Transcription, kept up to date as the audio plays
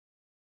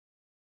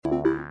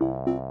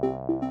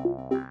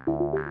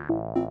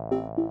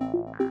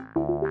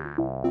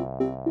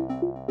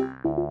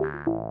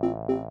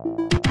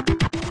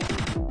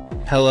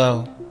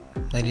Hello,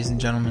 ladies and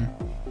gentlemen.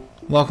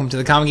 Welcome to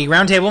the Comic Geek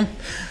Roundtable.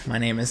 My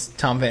name is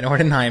Tom Van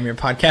Orden. I am your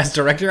podcast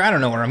director. I don't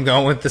know where I'm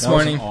going with this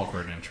morning. That was an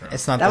awkward intro.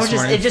 It's not That this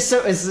was just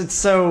morning. it's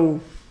so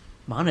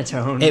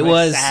monotone. It like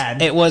was.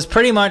 sad. It was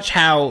pretty much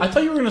how. I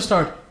thought you were going to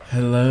start,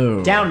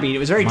 hello. Downbeat. It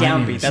was very My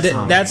name downbeat. is That's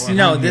Tommy, that's- and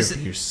no, I'm this- here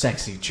for your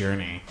sexy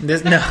journey.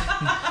 No.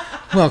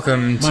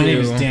 Welcome to. My name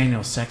is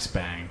Daniel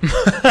Sexbang.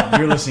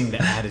 You're listening to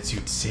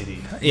Attitude City.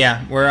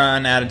 Yeah, we're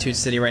on Attitude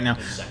City right now.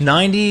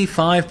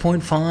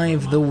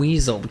 95.5 The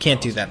Weasel. We can't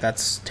do that.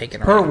 That's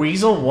taken. Per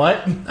weasel,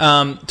 what?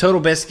 Total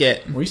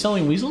Biscuit. Were you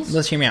selling weasels?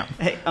 Let's hear me out.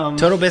 Hey,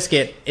 Total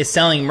Biscuit is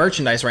selling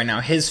merchandise right now.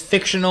 His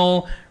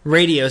fictional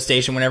radio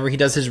station, whenever he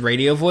does his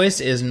radio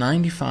voice, is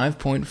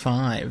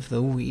 95.5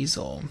 The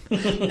Weasel,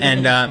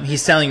 and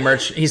he's selling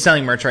merch. He's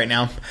selling merch right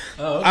now.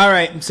 Oh, okay. All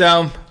right,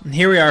 so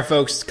here we are,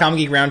 folks. Comic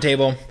Geek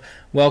Roundtable.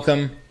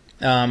 Welcome.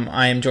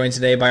 I am joined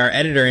today by our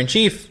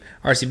editor-in-chief,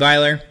 R.C.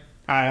 Byler.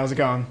 Hi, how's it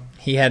going?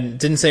 He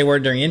didn't say a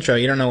word during the intro.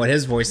 You don't know what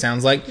his voice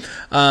sounds like.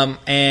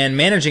 And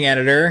managing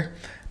editor,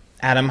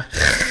 Adam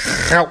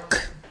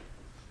Hauk.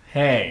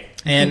 Hey.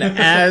 And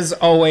as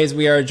always,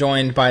 we are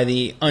joined by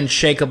the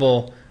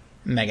unshakable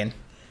Megan.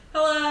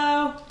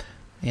 Hello.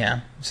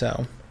 Yeah,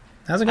 so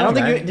how's it I going?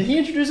 don't think guys? did he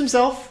introduce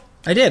himself?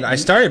 I did. I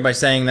started by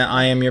saying that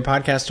I am your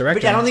podcast director.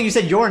 But I don't think you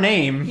said your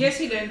name. Yes,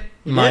 he did.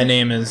 My did?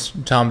 name is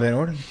Tom Van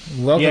Orden.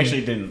 Welcome. He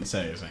actually didn't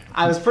say his name.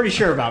 I was pretty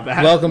sure about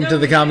that. Welcome No, to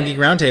the he Comic did. Geek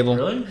Roundtable.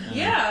 Really?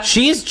 Yeah.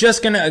 She's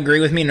just gonna agree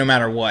with me no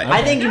matter what.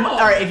 I think No. all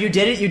right. If you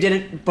did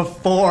it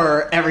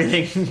before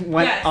everything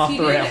went Yes, off he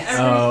the did rails.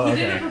 everything. Oh, He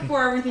did okay. it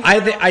before everything.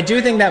 I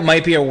do think that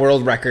might be a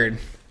world record.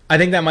 I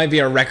think that might be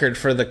a record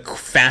for the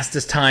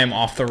fastest time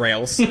off the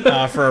rails for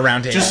a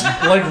roundtable. Just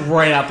like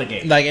right out the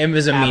gate. Like it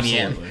was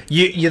immediate.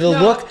 Absolutely. You the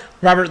No. look,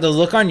 Robert. The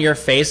look on your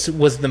face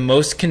was the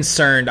most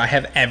concerned I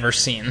have ever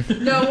seen.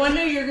 No, one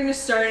day you're gonna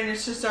start, and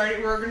it's just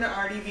already we're gonna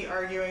already be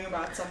arguing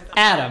about something.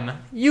 Adam,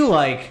 you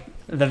like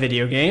the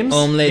video games,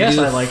 Omelette Yes,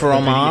 du I like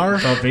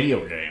fromage. the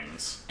video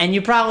games. and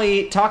you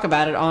probably talk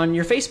about it on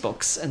your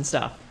Facebooks and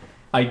stuff.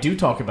 I do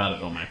talk about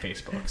it on my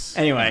Facebooks.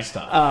 Anyway, And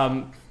stuff.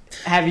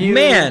 have you?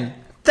 Man,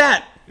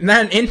 that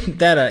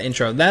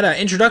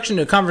introduction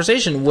to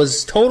conversation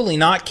was totally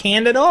not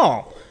canned at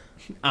all.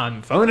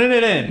 I'm phoning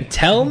it in.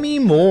 Tell me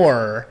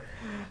more.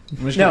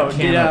 I'm just No, gonna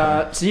can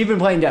open. so you've been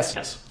playing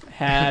Destiny. Yes.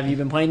 Have you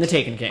been playing the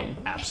Taken King?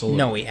 Absolutely.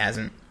 No, he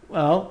hasn't.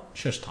 Well,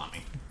 Shush,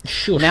 Tommy.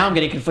 Sure. now I'm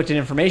getting conflicting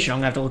information. I'm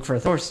gonna have to look for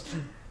a source.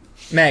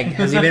 Meg,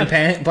 has he been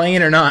playing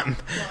it or not?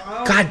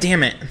 God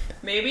damn it.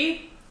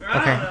 Maybe. I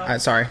Okay, don't know.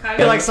 sorry. I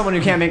You're like someone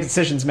who can't make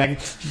decisions, Meg.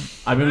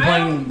 I've been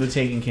playing The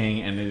Taken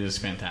King, and it is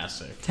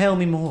fantastic. Tell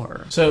me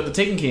more. So, The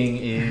Taken King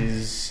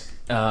is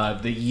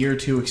the year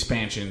 2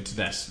 expansion to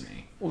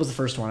Destiny. What was the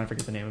first one? I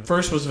forget the name of it.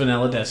 First was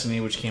Vanilla Destiny,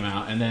 which came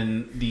out, and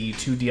then the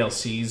 2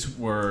 DLCs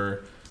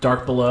were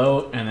Dark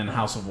Below and then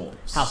House of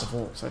Wolves. House of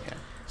Wolves. Okay.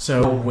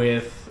 So,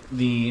 with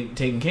the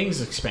Taken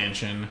King's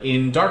expansion,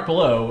 in Dark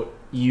Below,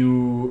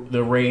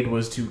 the raid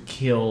was to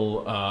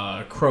kill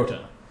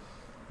Crota,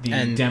 the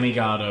And-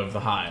 demigod of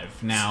the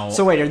Hive. Now,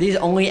 So wait, are these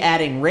only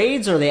adding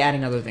raids, or are they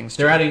adding other things?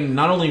 they're adding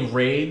not only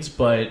raids,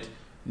 but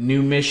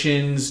new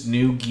missions,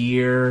 new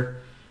gear.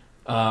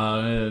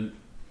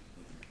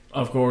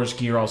 Of course,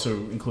 gear also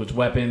includes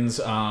weapons.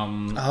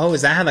 Oh,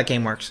 is that how that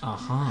game works?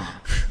 Uh-huh.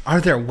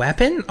 Are there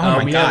weapons? Oh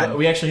my god.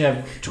 We actually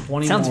have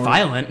 20 Sounds more.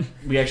 violent.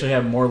 We actually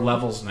have more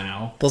levels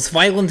now. Those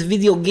violent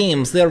video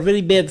games, they are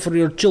very bad for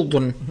your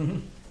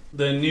children.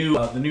 The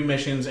new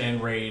missions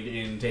and raid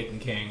in Taken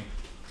King.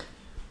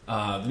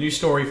 The new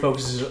story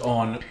focuses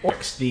on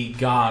Oryx, the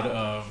god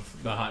of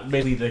the Hive,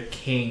 basically the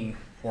king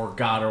or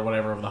god or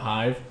whatever of the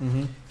Hive.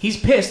 Mm-hmm. He's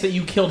pissed that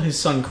you killed his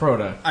son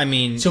Crota, I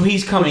mean, so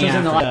he's coming Which was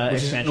in after the, you,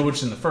 expansion. which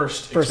is in the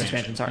first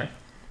expansion. Sorry.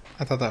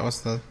 I thought that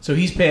was the... So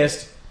he's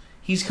pissed.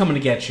 He's coming to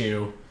get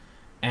you,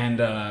 and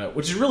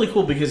which is really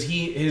cool because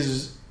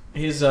his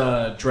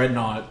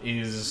dreadnought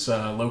is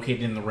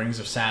located in the rings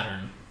of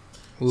Saturn.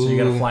 So you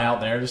got to Ooh. fly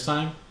out there this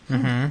time.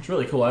 Mhm. It's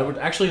really cool. I would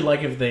actually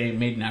like if they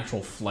made an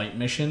actual flight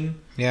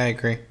mission Yeah, I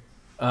agree.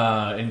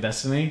 in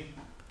Destiny.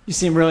 You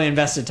seem really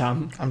invested,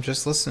 Tom. I'm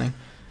just listening.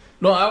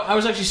 No, I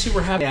was actually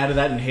super happy they added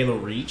that in Halo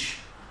Reach.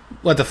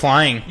 What, the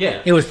flying?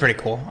 Yeah. It was pretty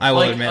cool, I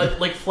will admit.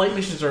 Like flight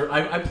missions are.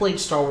 I played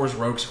Star Wars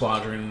Rogue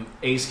Squadron,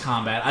 Ace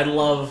Combat. I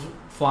love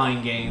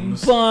flying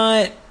games.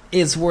 But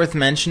it's worth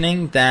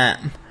mentioning that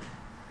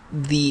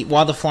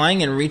while the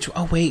flying and Reach...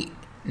 Oh, wait.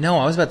 No,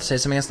 I was about to say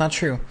something that's not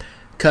true.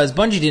 Because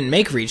Bungie didn't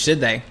make Reach, did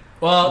they?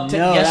 Well,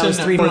 No, yes that and was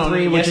no.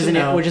 343, No, which yes is and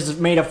no. which is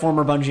made of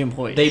former Bungie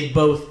employees. They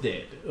both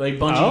did. Like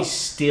Bungie Oh?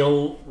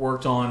 still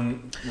worked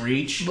on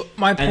Reach, But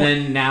my point- and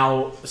then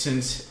now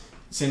since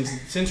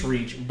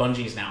Reach,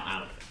 Bungie's now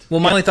out of it. Well,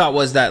 my only thought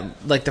was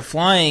that, like, the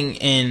flying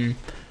in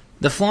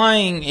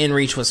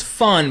Reach was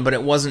fun, but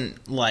it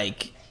wasn't,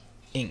 like,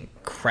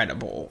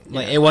 incredible.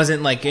 Like, it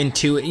wasn't, like,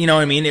 you know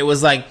what I mean? It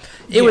was, like,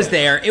 it was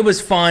there. It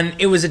was fun.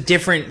 It was a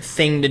different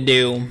thing to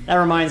do. That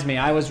reminds me,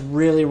 I was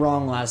really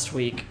wrong last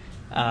week.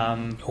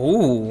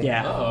 Ooh.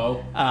 Yeah.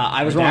 Uh-oh.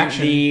 I was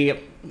Redaction. wrong.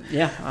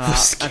 Yeah.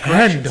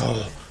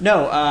 Scandal.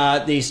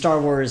 No, the Star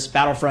Wars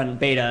Battlefront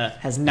beta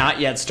has not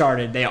yet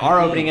started. They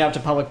are opening it up to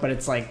public, but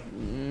it's like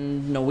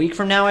a week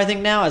from now, I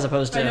think now, as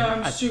opposed to... I know,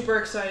 I'm super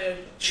excited.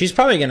 She's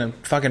probably gonna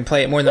fucking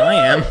play it more than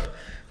I am.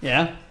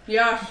 Yeah.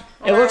 Yeah.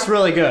 It looks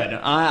really good.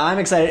 I'm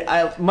excited.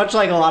 Much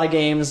like a lot of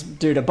games,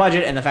 due to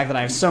budget and the fact that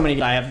I have so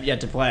many I have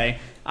yet to play,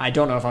 I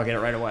don't know if I'll get it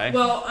right away.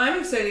 Well, I'm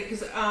excited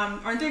because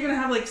aren't they going to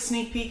have like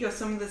sneak peek of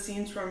some of the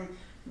scenes from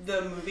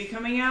the movie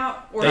coming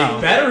out? Or They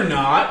better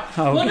not.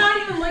 Oh, Well,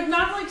 not even like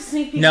not like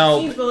sneak peek No,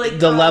 of scenes, but like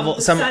the level.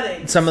 the Some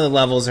settings of the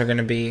levels are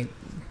gonna be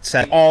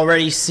set.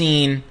 Already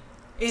seen.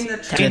 in the in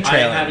trailer.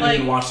 trailer. I haven't Like-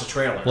 even watched the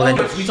trailer. Well, then-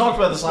 we talked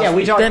about this last yeah, we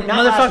week. talked... Then,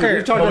 not last week, motherfucker-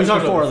 we've talked No, about we this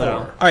talked before, about it though.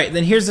 before. All right,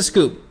 then here's the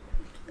scoop.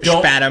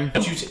 Don't- Spat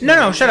don't him. you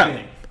No, shut up.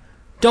 anything.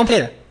 Don't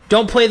play it.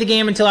 Don't play the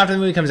game until after the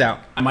movie comes out.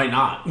 I might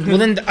not. Well,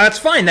 then that's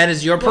fine. That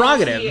is your Well,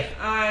 prerogative. see,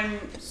 I'm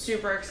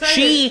super excited.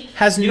 She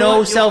has You know no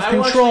what? You know, I will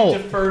self-control.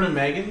 actually defer to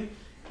Megan.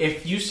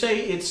 If you say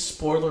it's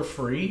spoiler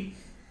free,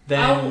 then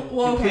Oh,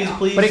 well, okay.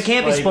 please. But it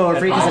can't be like,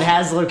 spoiler-free because it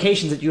advise- has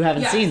locations that you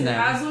haven't Yes, seen it then.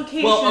 has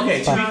locations. Well,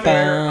 okay, to be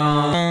fair,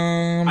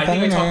 I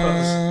think I talked about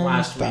this Ba-ba-dum,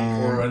 last week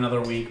or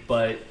another week,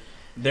 but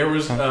there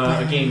was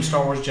a game,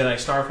 Star Wars Jedi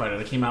Starfighter,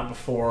 that came out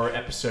before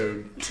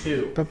Episode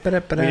 2. We did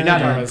not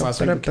talk about this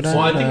last week. Well,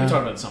 I think we talked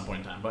about it at some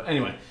point in time, but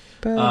anyway.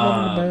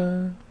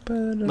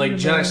 Like,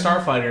 Jedi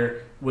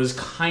Starfighter was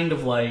kind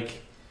of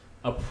like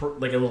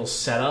like a little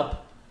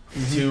setup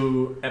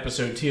to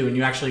Episode 2, and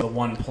you actually the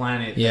one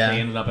planet Yeah. that they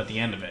ended up at the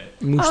end of it.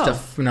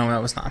 Mustaf. No,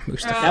 that was not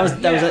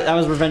Mustaf. That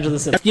was Revenge of the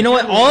Sith. You know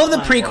what? All of the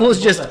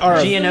prequels just are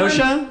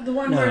Geonosis? The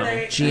one No. where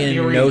they...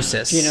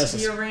 Geonosis.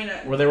 Geonosis. The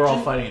arena. Where they were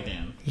all fighting at the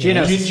end.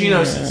 Geonosis.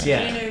 Geonosis,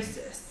 yeah.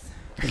 Geonosis.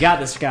 We got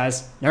this,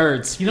 guys.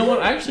 Nerds. You know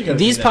what? I actually got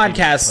These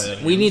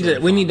podcasts, we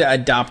need to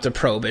adopt a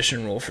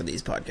prohibition rule for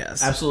these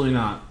podcasts. Absolutely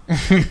not.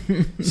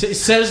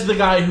 Says the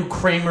guy who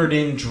Kramered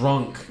in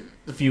drunk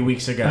a few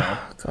weeks ago.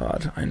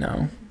 God, I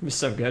know. It was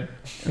so good.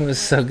 It was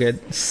so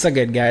good. So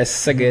good, guys.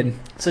 So good.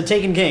 So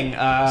Taken King.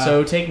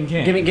 So Taken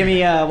King. Give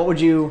me. What would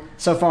you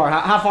so far?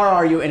 How far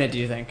are you in it? Do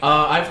you think?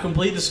 I've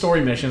completed the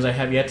story missions. I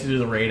have yet to do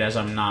the raid as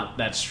I'm not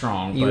that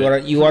strong. You but are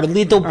a little All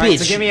right, bitch.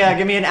 so give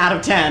me an out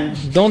of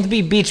 10. Don't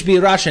be bitch, be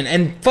Russian.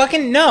 And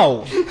fucking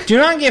no. Do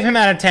not give him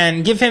out of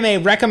 10. Give him a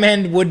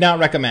recommend, would not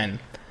recommend.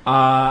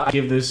 I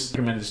give this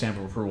recommended stamp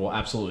of approval.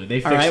 Absolutely.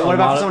 They fixed All right. a What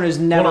about lot for of- someone who's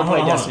never Hold on, played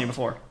hold on. Destiny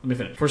before? Let me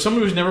finish. For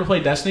someone who's never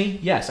played Destiny,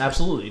 yes,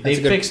 absolutely. They That's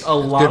a good- fixed a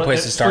lot good of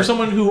place to start. For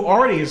someone who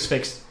already has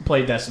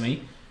played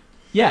Destiny,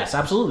 yes,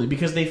 absolutely,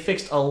 because they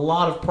fixed a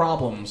lot of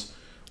problems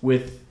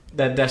with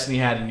that Destiny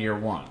had in year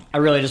one. I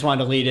really just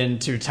wanted to lead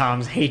into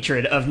Tom's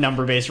hatred of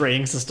number-based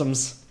rating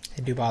systems.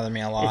 They do bother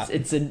me a lot.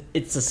 It's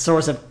a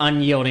source of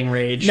unyielding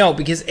rage. No,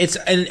 because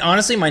and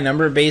honestly, my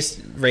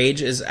number-based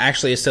rage is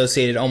actually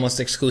associated almost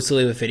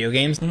exclusively with video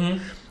games.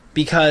 Mm-hmm.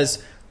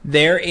 Because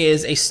there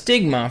is a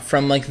stigma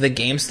from, like, the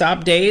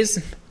GameStop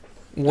days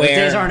where... Those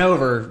days aren't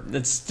over.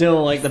 It's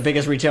still like the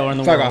biggest retailer in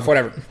the Fuck world. off,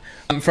 whatever.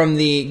 From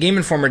the Game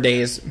Informer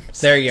days,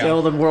 there you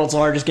Still go. the world's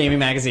largest gaming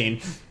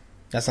magazine.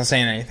 That's not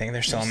saying anything.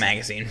 They're still a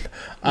magazine.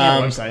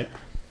 Website.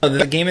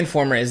 The Game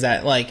Informer is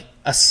that, like,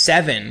 a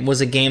 7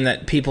 was a game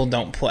that people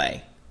don't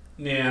play.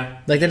 Yeah.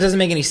 Like, that doesn't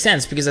make any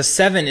sense because a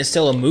 7 is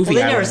still a movie Well,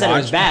 they I never would said it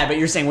was watch. bad, but what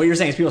you're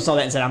saying is people saw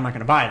that and said, I'm not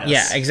going to buy this.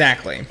 Yeah,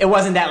 exactly. It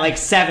wasn't that like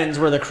 7s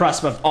were the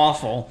cusp of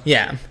awful.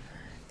 Yeah.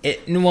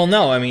 Well,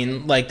 no, I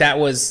mean, like, that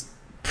was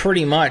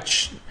pretty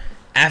much...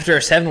 After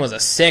a 7 was a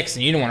 6,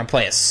 and you didn't want to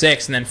play a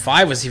 6, and then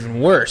 5 was even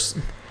worse.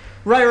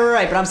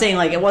 Right. But I'm saying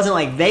like it wasn't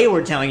like they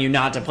were telling you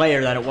not to play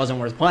or that it wasn't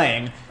worth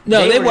playing.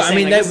 No, they were. were- Just I saying,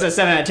 mean, like, they- this is a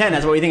 7 out of 10.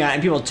 That's what we think,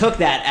 and people took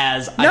that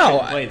as I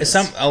shouldn't play No,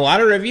 this. a lot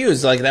of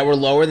reviews like that were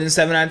lower than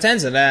 7 out of 10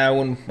 said I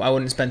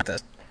wouldn't spend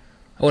this.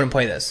 I wouldn't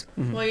play this.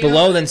 Well, you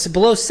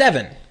Below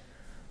 7.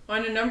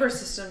 on a number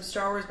system,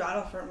 Star Wars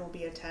Battlefront will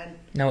be a 10.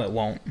 No, it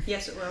won't.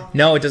 Yes, it will.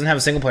 No, it doesn't have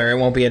a single player. It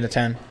won't be at a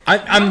 10.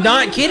 I'm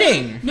not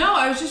kidding. No,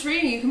 I was just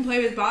reading. You can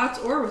play with bots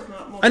or with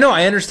multiple. I know,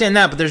 I understand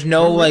that, but there's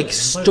no like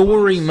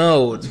story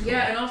mode.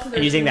 Yeah, and also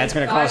And you think that's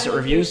gonna cost it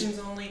reviews?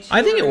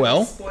 I think it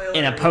will.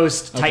 in a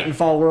post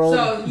Titanfall world.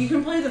 So you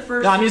can play the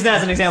first. No, I'm using that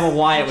as an example of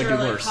why it which would are,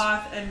 do like, worse.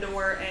 Hoth,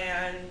 Endor,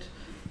 and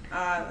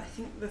I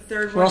think the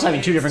third one. We're also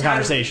having is two different Tatooine.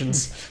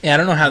 conversations. Yeah, I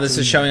don't know how this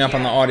is showing up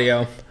on the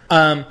audio.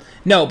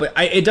 No, but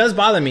it does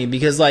bother me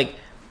because like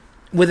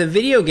with a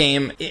video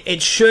game,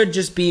 it should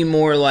just be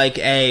more like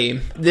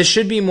this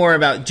should be more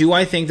about, do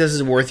I think this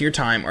is worth your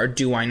time or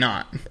do I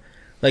not?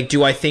 Like,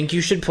 do I think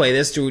you should play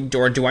this or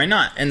do I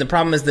not? And the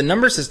problem is the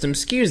number system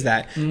skews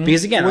that.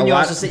 Because again, When a you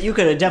lot... also say, you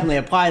could definitely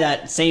apply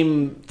that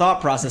same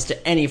thought process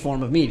to any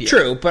form of media.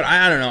 True, but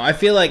I don't know. I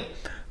feel like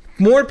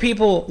more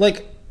people,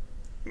 like,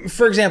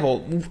 for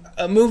example,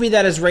 a movie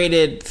that is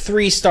rated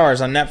 3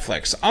 stars on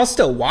Netflix, I'll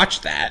still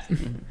watch that.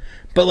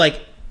 But like,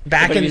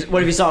 What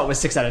if you saw it was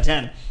 6 out of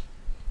 10?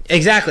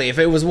 Exactly. If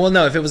it was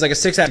like a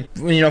 6 out,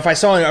 if I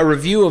saw a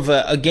review of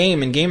a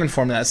game in Game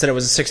Informer that said it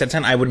was a 6 out of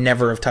 10, I would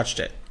never have touched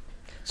it.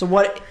 So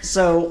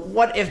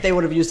what if they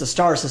would have used a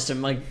star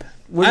system? Like,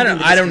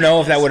 I don't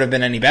know if that would have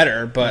been any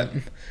better, but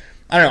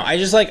I don't know.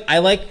 I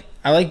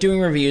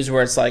doing reviews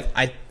where it's like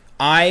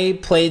I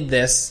played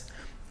this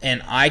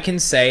and I can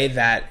say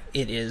that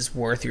it is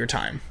worth your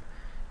time,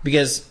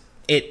 because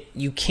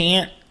you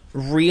can't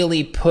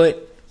really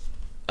put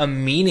a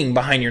meaning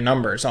behind your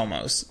numbers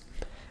almost.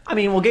 I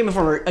mean, well, Game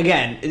Informer,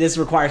 again, this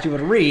requires people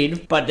to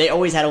read, but they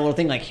always had a little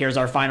thing like, here's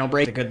our final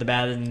break, the good, the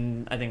bad,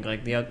 and I think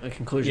like the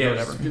conclusion or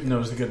whatever. No, it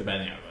was the good, the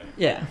bad, and the ugly.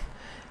 Yeah.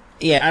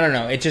 Yeah, I don't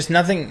know. It just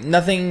nothing.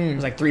 It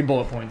was like 3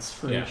 bullet points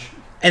for each.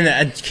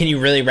 And can you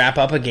really wrap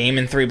up a game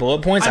in 3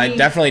 bullet points? I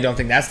definitely don't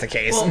think that's the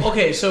case. Well,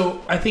 okay,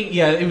 so I think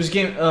it was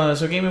Game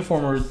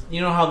Informer.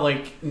 You know how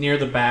like near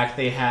the back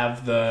they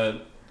have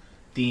the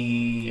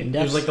Index?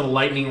 There's like the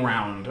lightning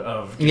round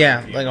of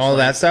reviews. Like all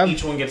that stuff.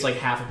 Each one gets like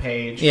half a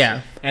page.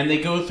 Yeah, and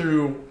they go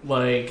through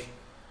like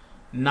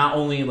not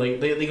only like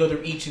they go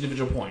through each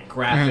individual point: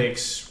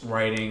 graphics,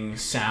 writing,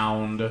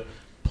 sound,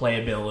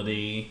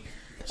 playability,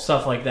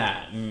 stuff like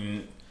that.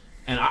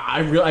 And I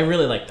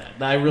really like that.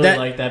 I really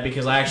like that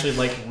because I actually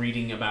like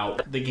reading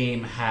about the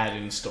game had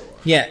in store.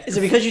 Yeah. Is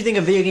it because you think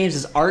of video games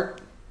as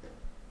art?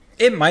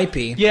 It might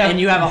be. Yeah. And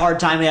you have a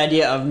hard time with the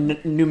idea of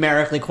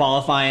numerically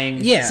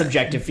qualifying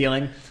subjective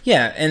feeling?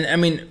 Yeah, and I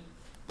mean,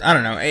 I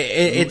don't know.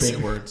 It's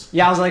big words.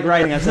 Yeah, I was like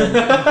writing. I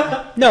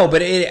said no,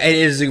 but it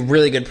is a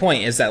really good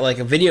point. Is that like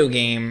a video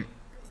game?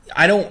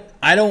 I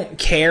don't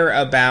care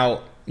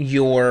about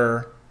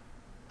score.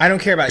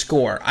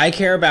 I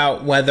care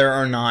about whether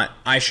or not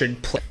I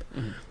should play.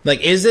 Mm-hmm.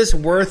 Like, is this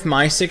worth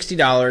my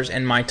 $60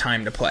 and my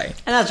time to play?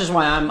 And that's just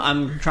why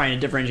I'm trying to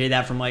differentiate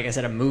that from, like I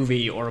said, a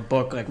movie or a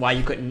book. Like,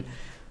 why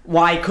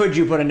could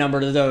you put a number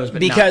to those? But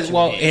because,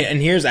 not to a game?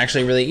 And here's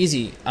actually really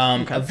easy.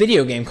 A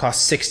video game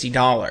costs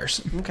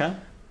 $60. Okay.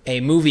 A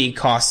movie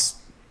costs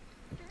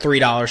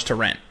 $3 to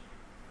rent.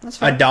 That's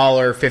fine.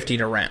 $1.50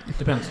 to rent.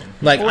 Depends on.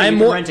 Like, or I'm you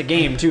more can rent a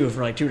game too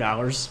for like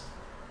 $2.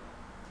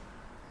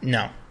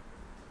 No.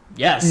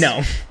 Yes.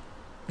 No.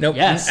 Nope.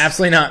 Yes.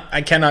 Absolutely not.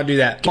 I cannot do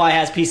that. Why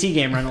has PC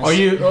game rentals? Are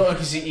you? Oh,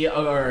 okay, see,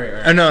 all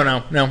right. Oh, no. I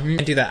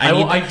can't do that.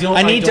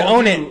 I need to don't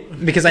own do-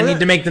 it because I need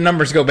to make the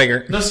numbers go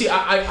bigger. No, see,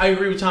 I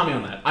agree with Tommy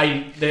on that.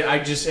 I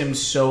just am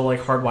so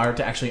like hardwired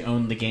to actually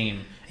own the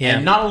game. Yeah.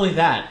 And not only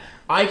that,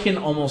 I can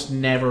almost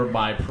never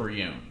buy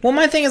pre-owned. Well,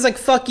 my thing is like,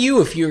 fuck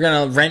you if you're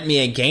gonna rent me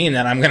a game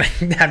that I'm gonna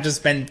have to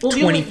spend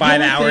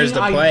 25 hours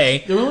to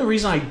play. The only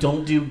reason I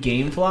don't do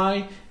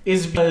GameFly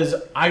is because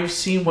I've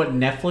seen what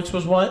Netflix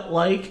was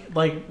like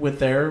with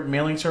their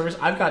mailing service.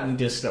 I've gotten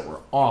discs that were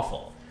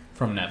awful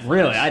from Netflix.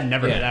 Really? I'd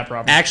never had that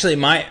problem. Actually,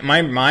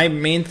 my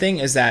main thing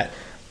is that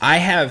I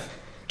have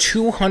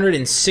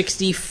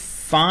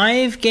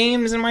 265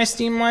 games in my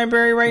Steam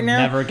library right now.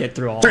 Never get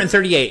through all.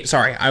 238.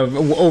 Sorry, I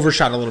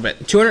overshot a little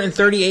bit.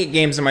 238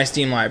 games in my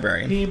Steam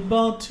library. He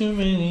bought too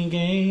many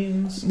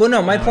games. Well,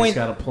 no, my now point. He's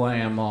got to play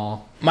them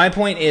all. My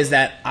point is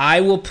that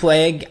I will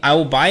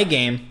buy a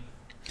game.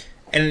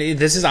 And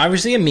this is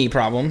obviously a me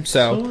problem,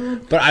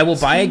 but I will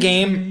buy a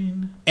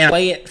game and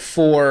play it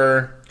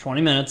for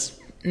 20 minutes.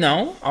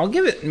 No, I'll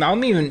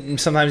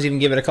sometimes even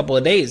give it a couple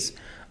of days.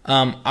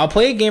 I'll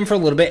play a game for a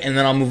little bit and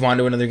then I'll move on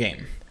to another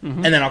game.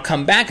 Mm-hmm. And then I'll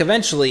come back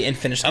eventually and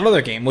finish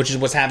another game, which is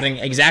what's happening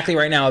exactly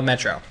right now with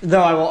Metro.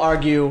 Though I will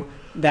argue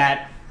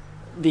that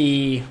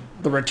the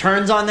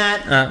returns on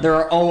that, there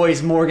are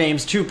always more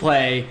games to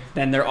play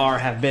than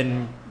have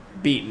been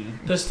beaten.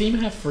 Does Steam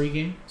have free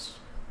games?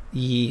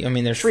 I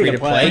mean, there's Free to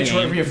play.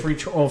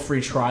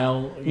 Free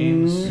trial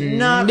games.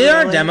 Not there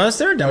really. are demos.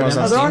 There are demos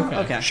on Steam.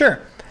 Okay. Sure.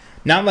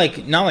 Not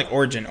like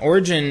Origin.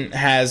 Origin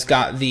has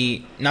got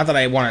the. Not that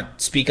I want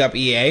to speak up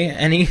EA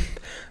any,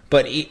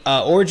 but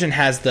Origin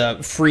has the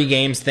free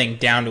games thing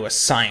down to a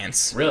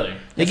science. Really?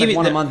 They give like you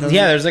one a month.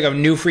 Yeah, there's like a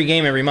new free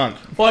game every month.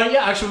 Well,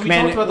 yeah, actually, we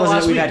talked about that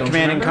last we've week. had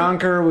Command and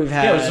Conquer. We've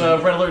had it was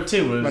Red Alert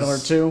 2. Red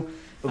Alert 2.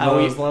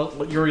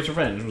 Yuri's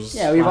Revenge was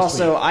we've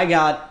also week. I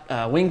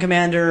got Wing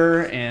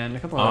Commander and a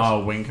couple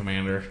others. Wing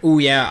Commander. Ooh,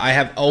 yeah, I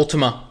have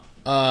Ultima.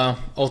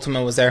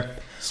 Ultima was there.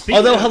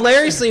 Although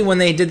hilariously, when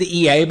they did the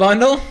EA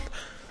bundle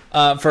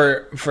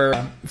for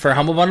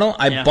Humble Bundle,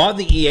 I bought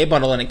the EA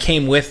bundle and it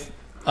came with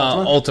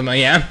Ultima.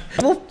 Yeah.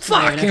 Well,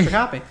 fuck. An extra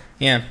copy.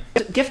 Yeah.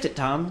 Gift it,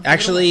 Tom.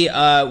 Actually,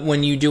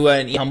 when you do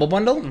an Humble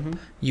Bundle,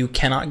 you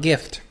cannot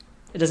gift.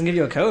 It doesn't give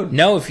you a code.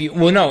 No,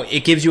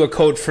 it gives you a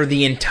code for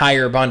the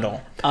entire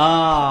bundle.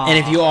 And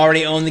if you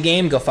already own the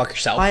game, go fuck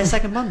yourself. Buy a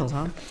second bundle,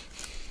 Tom.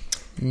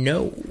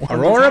 No.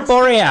 Aurora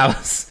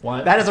Borealis.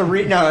 What? That is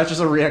that's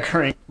just a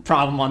reoccurring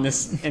problem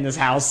in this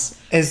house.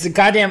 Is the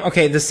goddamn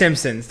The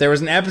Simpsons. There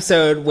was an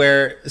episode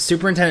where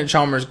Superintendent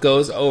Chalmers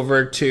goes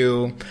over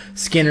to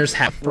Skinner's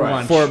house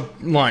for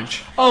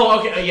lunch. Oh,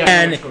 okay, yeah.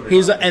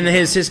 And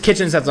his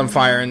kitchen sets on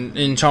fire,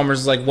 and Chalmers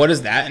is like, "What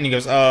is that?" And he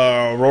goes,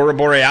 "Aurora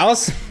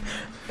Borealis."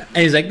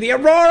 And he's like, the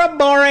Aurora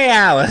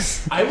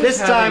Borealis.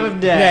 Time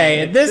of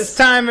day. This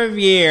time of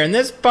year, in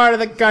this part of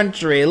the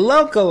country,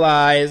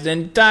 localized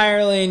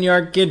entirely in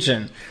your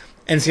kitchen.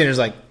 And Skinner's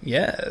like,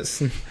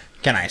 yes.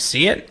 Can I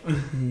see it?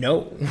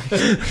 No.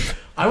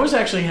 I was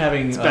actually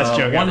having best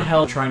joke one ever.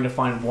 hell trying to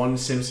find one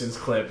Simpsons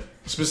clip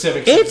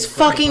specifics. It's of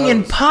fucking those.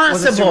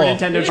 Was it Super impossible.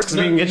 Nintendo? Because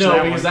we No, can get you no,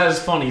 that because one. that is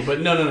funny.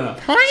 But no.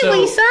 Hi, So-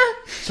 Lisa.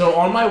 So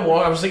on my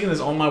walk, I was thinking this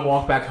on my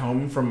walk back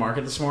home from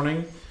market this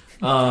morning.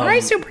 Hi,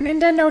 Super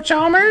Nintendo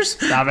Chalmers.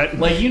 Stop it.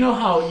 Like, you know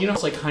how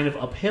it's like kind of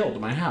uphill to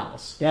my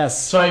house.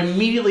 Yes. So I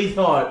immediately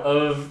thought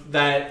of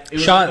that. It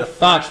was Shut like the the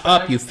fuck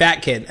flashback. up, you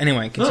fat kid.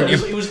 Anyway, No, continue.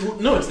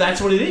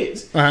 that's what it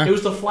is. Uh-huh. It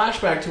was the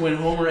flashback to when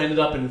Homer ended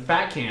up in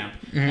fat camp,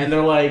 and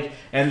they're like,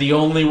 and the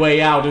only way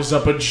out is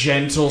up a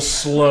gentle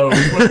slope,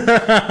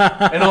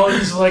 and all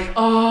he's like,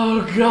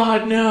 oh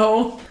god,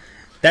 no.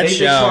 That They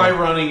try show.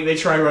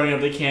 running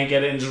up, they can't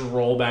get it, and just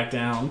roll back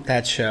down.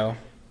 That show.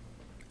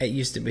 It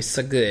used to be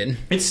so good.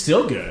 It's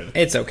still good.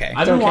 It's okay.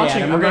 I've been Okay, watching.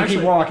 Adam, we're I'm gonna actually-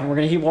 keep walking. We're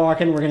gonna keep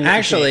walking. We're gonna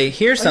Actually,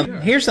 here's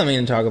yeah.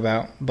 something to talk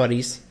about,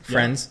 buddies,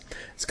 friends.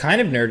 It's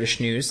kind of nerdish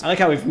news. I like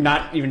how we've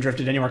not even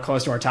drifted anywhere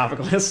close to our topic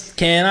list.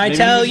 Can I Maybe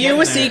tell he's you a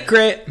getting there.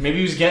 secret? Maybe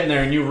he was getting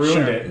there and you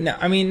ruined Sure. it. No,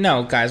 I mean,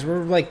 no, guys. We're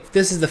like,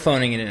 this is the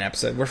phoning in an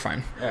episode. We're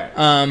fine.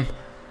 Alright.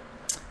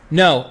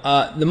 No,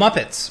 the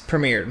Muppets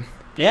premiered.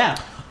 Yeah.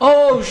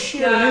 Oh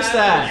shit! I missed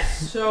that.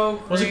 Was so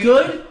great. Was it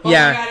good? Oh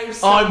Yeah. My God, it was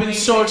so Oh, I've been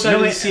so amazing.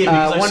 excited to see it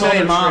because I 1 saw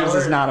Million the Moms trailer.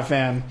 is not a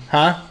fan.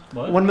 Huh?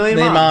 What? 1 Million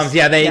The Moms. moms,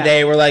 yeah,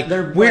 they were like,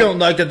 They're we like- don't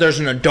like that there's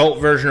an adult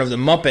version of the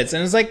Muppets.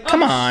 And it's like,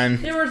 come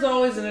on. There was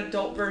always an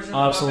adult version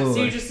of Absolutely. Muppets.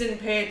 So you just didn't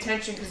pay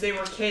attention because they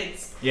were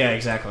kids. Yeah,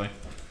 exactly.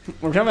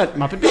 We're talking about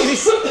Muppet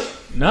Babies.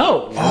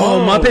 No.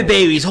 Oh, Muppet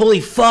Babies.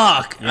 Holy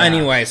fuck. Yeah.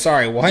 Anyway,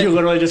 sorry, Did you what?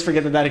 literally just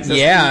forget that existed?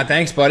 Yeah,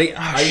 thanks, buddy. Oh,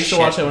 I used to shit.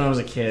 watch that when I was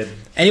a kid.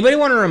 Anybody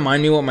want to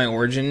remind me what my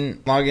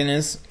origin login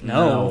is?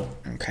 No.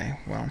 Okay,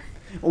 well.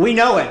 We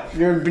know it.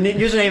 Your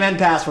username and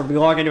password. We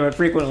log into it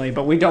frequently,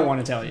 but we don't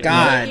want to tell you.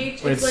 God.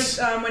 It's It's-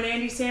 like when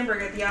Andy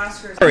Samberg at the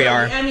Oscars, There we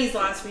are. the Emmys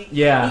last week.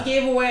 Yeah. He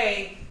gave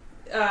away.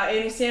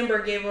 Andy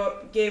Samberg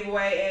gave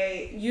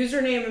away a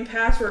username and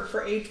password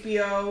for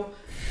HBO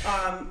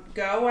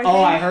Go. I think.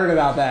 Oh, I heard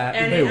about that.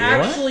 And Wait, it what?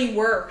 actually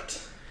worked.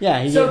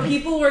 Yeah. He So gave-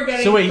 people were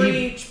getting So wait,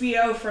 free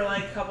HBO for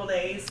like a couple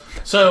days.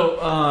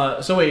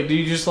 So wait, do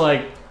you just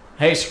like,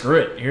 hey, screw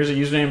it. Here's a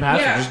username and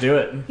password. Yeah. Just do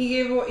it. He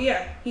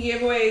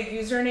gave away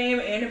a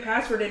username and a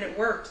password, and it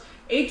worked.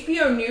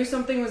 HBO knew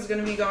something was going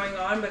to be going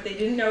on, but they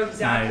didn't know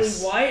exactly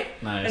Nice. what.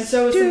 Nice. And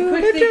so some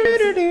quick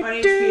things on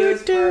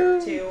HBO's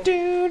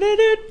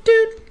part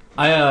too.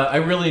 I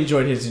really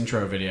enjoyed his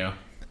intro video.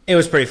 It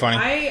was pretty funny.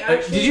 I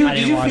actually Did you I did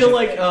didn't you watch feel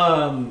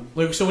it.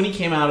 like so when he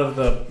came out of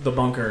the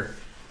bunker,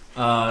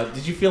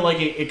 did you feel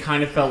like it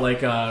kind of felt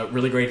like a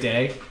really great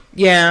day?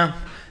 Yeah,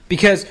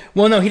 because,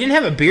 well, no, he didn't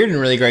have a beard in a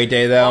really great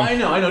day, though. I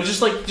know,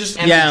 just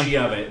Yeah. energy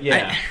of it.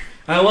 Yeah.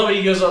 And I love it.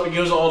 He goes up,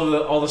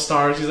 all the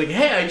stars. He's like,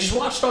 "Hey, I just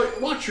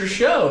watched your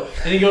show."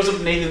 And he goes up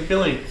to Nathan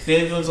Fillion.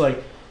 Nathan Fillion's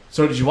like,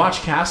 "So did you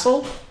watch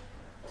Castle?"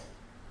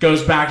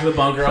 Goes back to the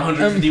bunker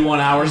 151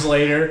 hours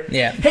later.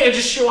 Yeah. Hey, I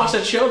just watched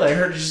that show that I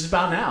heard just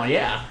about now.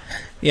 Yeah.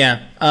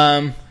 Yeah.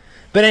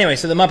 But anyway,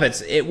 so the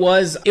Muppets, it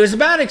was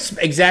about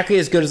exactly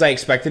as good as I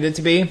expected it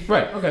to be.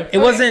 Right. Okay. It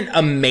wasn't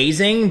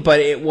amazing, but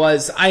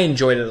I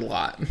enjoyed it a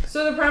lot.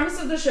 So the premise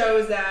of the show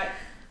is that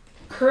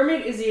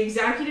Kermit is the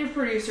executive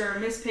producer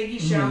of Miss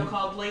Piggy's show Mm-hmm.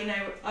 called Late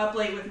Night Up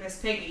Late with Miss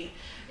Piggy,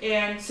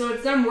 and so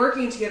it's them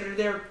working together.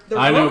 They're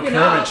I know broken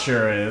Kermit up.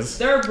 sure is.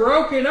 They're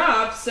broken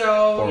up,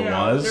 so Or you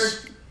know, was.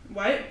 they're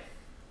what?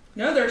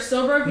 No, they're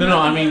still broken No, up. no,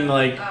 I mean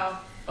like Oh,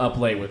 up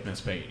late with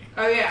Miss Piggy.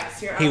 oh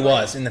yes, you're He up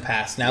was late. in the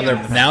past. Now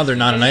Yeah. they're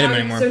not an And item now-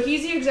 anymore. So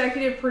he's the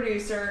executive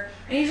producer,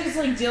 and he's just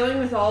like dealing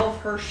with all of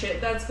her shit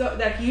that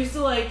he used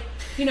to like,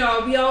 you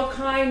know, be all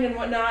kind and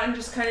whatnot, and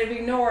just kind of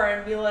ignore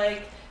and be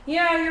like,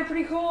 yeah, you're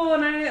pretty cool,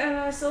 and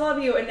I still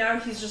love you. And now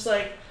he's just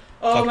like,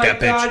 oh Fuck my that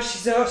bitch. god,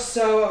 she's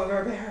so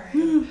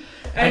overbearing.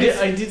 I And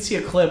I did see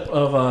a clip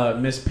of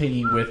Miss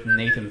Piggy with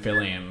Nathan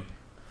Fillion.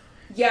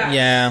 yeah,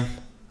 Yeah.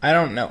 I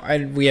don't know.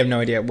 We have no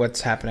idea what's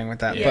happening with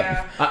that.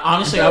 yeah,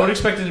 Honestly, I would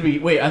expect it to be.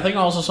 Wait, I think I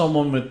also saw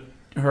one with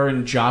her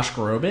and Josh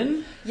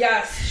Groban.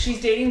 yes, she's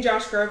dating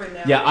Josh Groban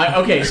now. Yeah.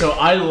 Okay. So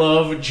I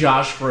love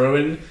Josh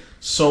Groban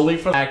solely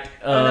for the fact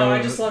of no,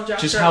 I just love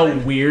Josh just how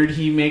Groban. weird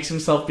he makes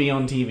himself be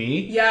on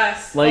TV.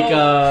 Yes, Like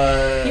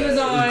he was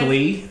on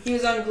Glee. He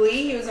was on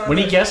Glee. He was on When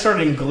he the- guest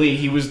starred in Glee,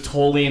 he was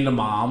totally into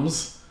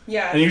moms,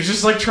 yeah. and he was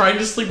just like trying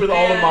to sleep with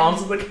all the And-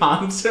 moms at the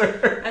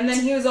concert. And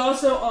then he was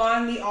also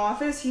on The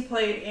Office. He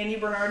played Andy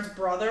Bernard's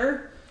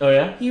brother. Oh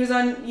yeah. He was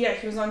on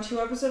 2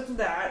 episodes of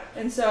that.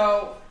 And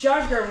so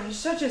Josh Groban,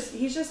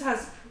 he just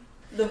has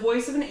the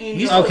voice of an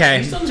angel. Okay.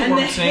 He's done some And work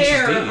the with Tenacious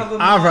hair D. of a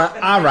All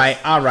mop. right.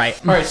 All right.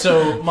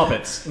 So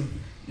Muppets.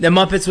 The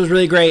Muppets was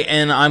really great,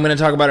 and I'm going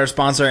to talk about our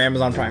sponsor,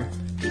 Amazon Prime.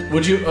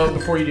 Would you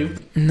before you do?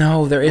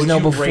 No, there is Would no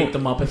you before. rate the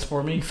Muppets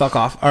for me? Fuck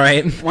off. All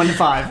right. 1 to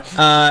 5.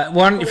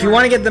 If you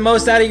want to get the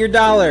most out of your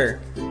dollar,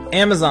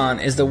 Amazon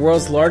is the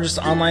world's largest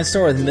online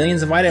store with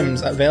millions of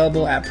items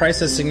available at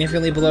prices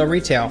significantly below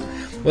retail.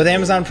 With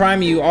Amazon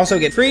Prime, you also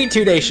get free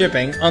 2-day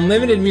shipping,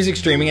 unlimited music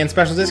streaming, and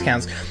special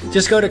discounts.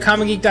 Just go to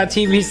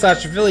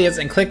comicgeek.tv/affiliates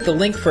and click the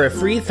link for a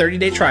free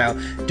 30-day trial.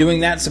 Doing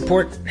that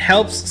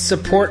helps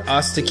support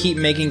us to keep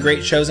making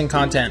great shows and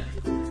content.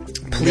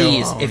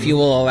 Please, if you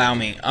will allow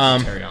me.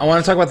 I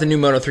want to talk about the new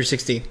Moto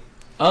 360.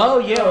 Oh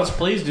yeah, let's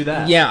please do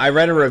that. Yeah, I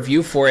read a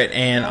review for it,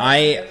 and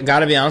I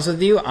gotta be honest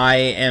with you, I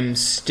am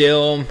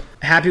still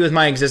happy with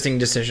my existing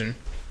decision.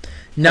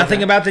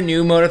 Nothing about the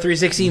new Moto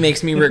 360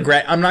 makes me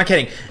regret. I'm not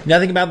kidding.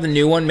 Nothing about the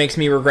new one makes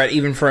me regret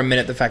even for a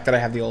minute the fact that I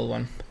have the old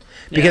one.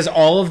 Because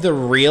all of the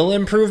real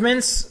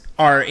improvements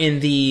are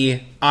in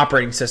the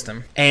operating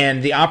system.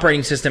 And the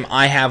operating system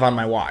I have on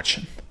my watch.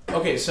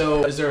 Okay,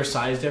 so is there a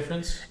size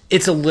difference?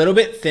 It's a little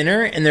bit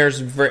thinner, and there's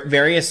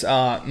various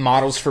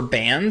models for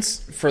bands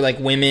for like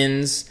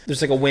women's.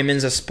 There's like a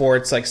women's, a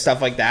sports, like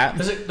stuff like that.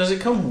 Does it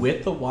come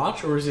with the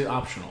watch or is it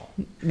optional?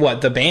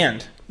 What, the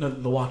band? No,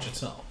 the watch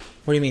itself.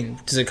 What do you mean?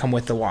 Does it come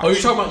with the watch?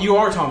 Oh, you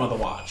are talking about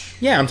the watch.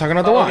 Yeah, I'm talking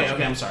about the watch.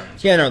 Okay, I'm sorry.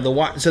 Yeah, no, the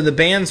watch. So the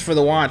bands for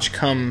the watch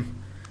come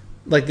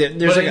like there's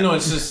But like no,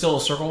 it's just still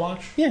a circle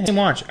watch. yeah, same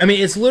watch. I mean,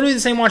 it's literally the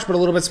same watch, but a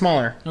little bit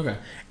smaller. Okay.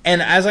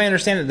 And as I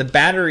understand it, the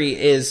battery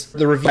is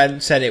the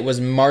review said it was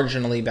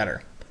marginally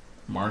better.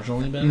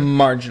 Marginally better.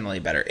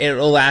 Marginally better.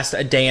 It'll last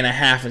a day and a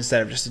half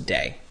instead of just a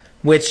day.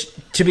 Which,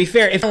 to be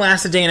fair, if it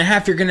lasts a day and a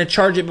half, you're going to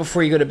charge it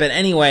before you go to bed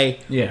anyway.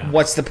 Yeah.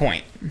 What's the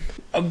point?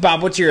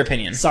 Bob, what's your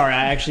opinion? Sorry,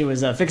 I actually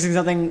was fixing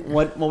something.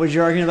 What was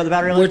your argument about the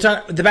battery life? We're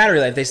talking the battery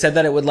life. They said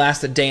that it would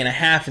last a day and a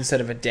half instead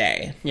of a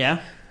day.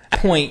 Yeah. At that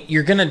point,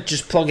 you're going to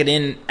just plug it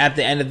in at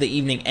the end of the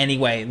evening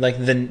anyway, like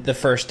the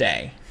first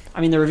day.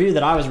 I mean, the review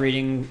that I was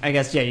reading, I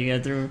guess, yeah, you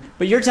get it through.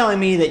 But you're telling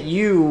me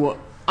that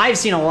I've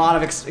seen a lot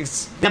of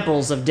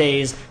examples of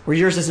days where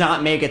yours does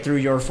not make it through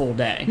your full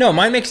day. No,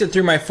 mine makes it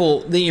through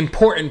the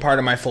important part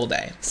of my full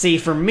day. See,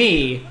 for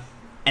me,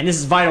 and this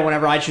is vital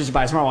whenever I choose to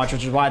buy a smartwatch,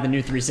 which is why the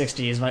new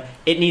 360 is, but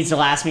it needs to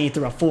last me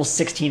through a full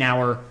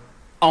 16-hour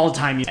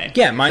all-time day.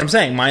 Yeah, I'm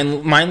saying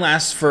mine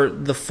lasts for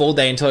the full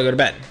day until I go to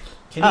bed.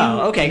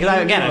 Okay, because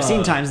I've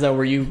seen times, though,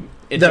 where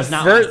it does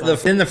not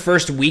last in the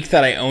first week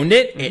that I owned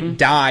it, it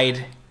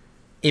died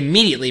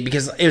immediately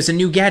because it was a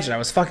new gadget. I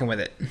was fucking with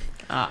it.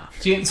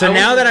 So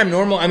now that I'm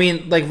normal, I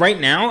mean, like right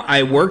now,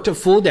 I worked a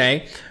full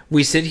day.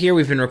 We sit here,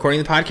 we've been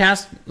recording the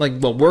podcast,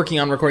 working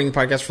on recording the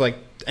podcast for like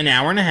an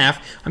hour and a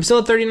half. I'm still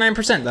at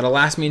 39%. That'll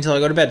last me until I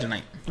go to bed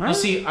tonight. Now,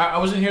 see, I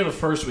wasn't here the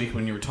first week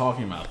when you were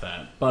talking about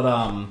that, but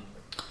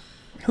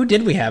who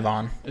did we have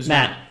on? it was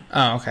Matt.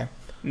 Oh, okay.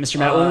 Mr.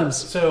 Matt Williams.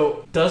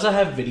 So, does it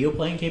have video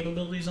playing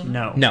capabilities on it?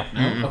 No. No.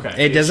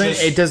 Okay. It doesn't.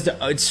 It's It just does.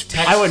 It's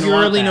I wouldn't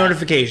want purely that.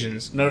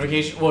 notifications.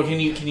 Notification. Well, can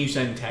you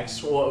send text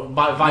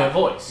via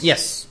voice?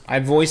 Yes, I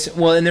voice.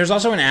 Well, and there's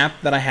also an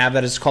app that I have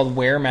that is called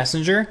Wear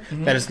Messenger.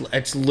 That is,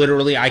 it's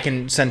literally I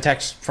can send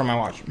text from my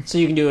watch. So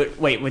you can do it,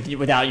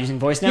 without using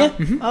voice now?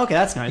 Yeah. Oh, okay,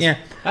 that's nice. Yeah,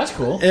 That's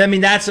cool. I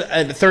mean that's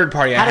a third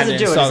party. How I does had it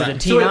to do it? install Is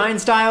it a that. T9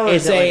 style or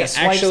It's is it like a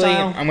swipe actually.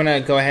 style? I'm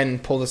gonna go ahead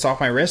and pull this off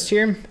my wrist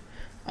here.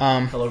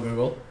 Hello,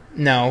 Google.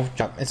 No,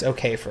 it's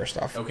okay. First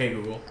off, Okay,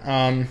 Google.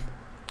 I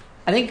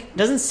think,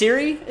 isn't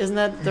Siri, isn't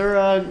that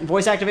they're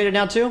voice activated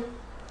now too?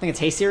 I think it's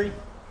Hey Siri.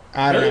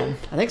 I don't Really? know,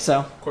 I think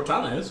so.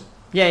 Cortana is.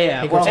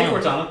 Yeah. Hey, Well, Hey,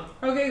 Cortana.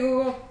 Okay,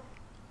 Google.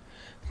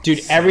 dude.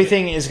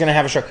 Everything is gonna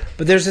have a stroke.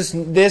 But there's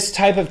this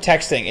type of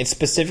texting. It's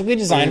specifically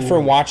designed for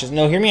watches.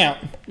 No, hear me out.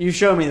 you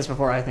showed me this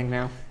before, I think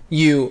now.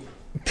 You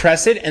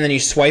press it and then you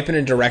swipe in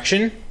a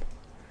direction,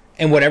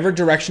 and whatever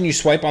direction you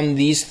swipe on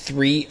these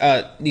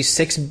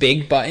six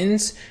big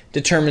buttons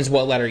determines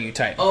what letter you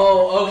type.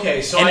 Oh,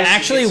 okay. So And I see.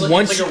 actually, it's like,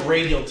 once it's like a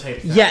radial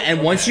type thing. Yeah,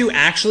 and once Okay. you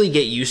actually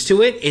get used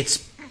to it,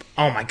 it's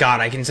oh my god,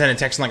 I can send a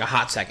text in like a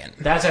hot second.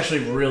 That's actually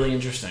really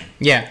interesting.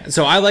 Yeah,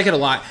 so I like it a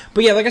lot.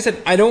 But yeah, like I said,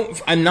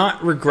 I'm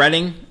not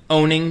regretting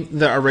owning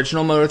the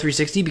original Moto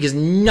 360 because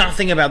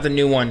nothing about the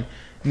new one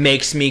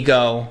makes me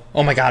go,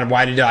 oh my god,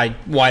 why did I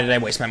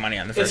waste my money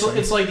on the first one?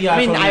 It's like the iPhone. I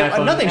mean, and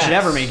iPhone nothing should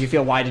X. ever make you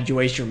feel, why did you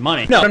waste your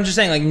money? No, I'm just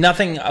saying, like,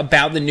 nothing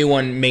about the new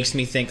one makes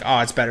me think,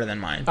 oh, it's better than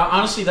mine.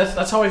 Honestly,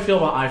 that's how I feel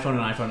about iPhone and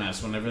iPhone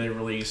S. Whenever they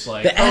release,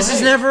 like The S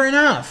is never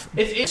enough.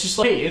 It's just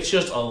like, hey, it's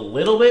just a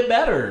little bit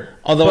better.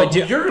 Although But I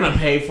do- you're gonna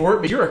pay for it,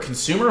 but you're a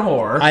consumer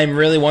whore. I'm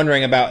really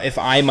wondering about if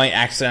I might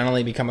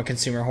accidentally become a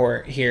consumer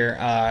whore here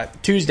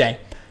Tuesday.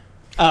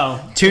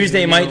 Oh.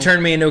 Tuesday might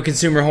turn me into a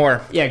consumer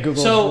whore. Yeah,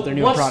 Google so with their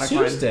new what's product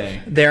line.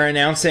 Tuesday? They're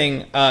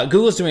announcing,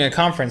 Google's doing a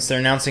conference, they're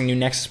announcing new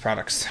Nexus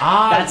products.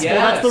 That's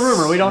the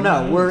rumor. We don't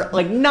Mm-hmm. know. We're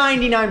like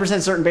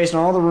 99% certain based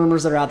on all the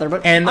rumors that are out there.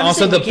 But And I'm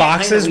also saying the we can't claim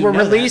boxes that we were know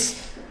that. released.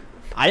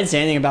 I didn't say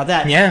anything about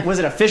that. Yeah. Was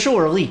it official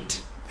or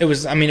leaked? It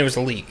was a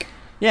leak.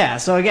 Yeah,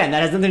 so again,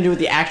 that has nothing to do with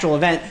the actual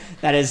event.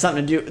 That is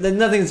something to do.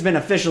 Nothing's been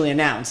officially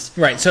announced.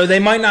 Right, so they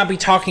might not be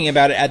talking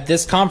about it at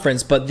this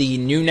conference, but the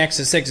new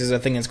Nexus 6 is a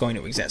thing that's going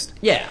to exist.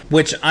 Yeah.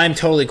 Which I'm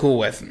totally cool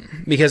with.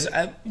 Because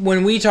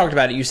when we talked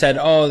about it, you said,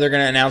 oh, they're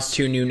going to announce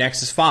 2 new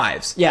Nexus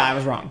 5s. Yeah, I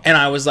was wrong. And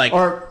I was like,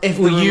 Or if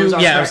the well, rumors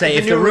are yeah, I correct. was saying, If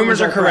if the the new rumors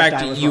are correct,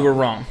 I was you wrong. were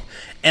wrong.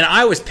 And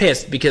I was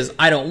pissed because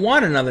I don't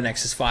want another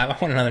Nexus 5. I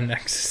want another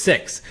Nexus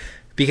 6.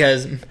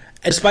 Because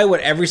despite what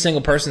every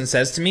single person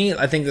says to me,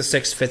 I think the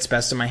 6 fits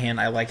best in my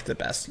hand. I like it the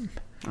best.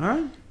 All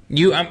right.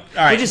 All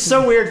right. Which is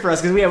so weird for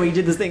us because we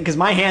did this thing because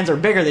my hands are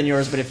bigger than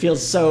yours, but it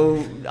feels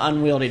so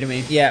unwieldy to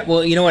me. Yeah,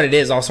 well, you know what it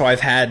is? Also, I've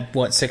had,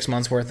 6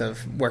 months worth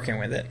of working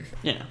with it.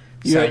 Yeah.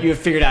 So- You have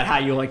figured out how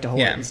you like to hold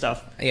Yeah. it and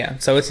stuff. Yeah,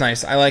 so it's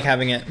nice. I like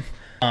having it.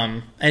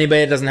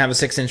 Anybody that doesn't have a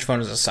 6-inch phone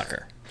is a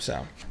sucker.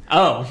 So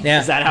Oh,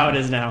 Yeah. is that how it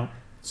is now?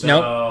 So,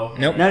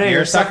 nope. No,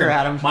 you're a sucker, sucker.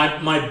 Adam.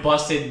 My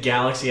busted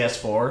Galaxy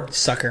S4.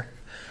 Sucker.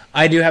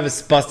 I do have a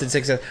busted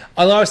 6S.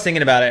 Although I was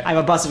thinking about it, I have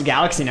a busted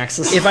Galaxy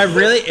Nexus. if I'm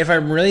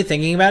really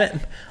thinking about it,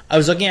 I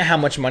was looking at how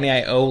much money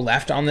I owe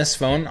left on this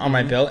phone on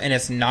my bill, and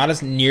it's not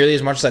as nearly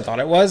as much as I thought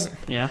it was.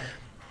 Yeah.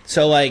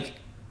 So like,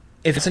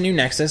 if it's a new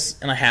Nexus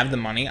and I have the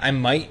money, I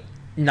might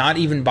not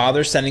even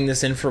bother sending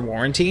this in for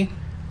warranty.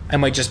 I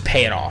might just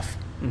pay it off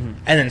and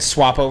then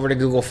swap over to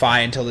Google Fi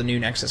until the new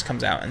Nexus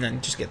comes out, and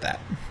then just get that.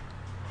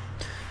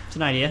 It's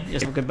an idea.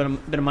 Just a good bit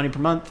of money per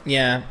month.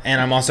 Yeah, and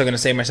I'm also going to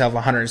save myself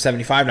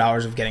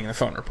 $175 of getting the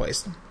phone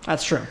replaced.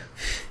 That's true.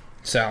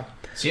 So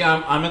See,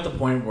 I'm at the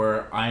point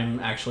where I'm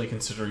actually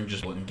considering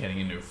just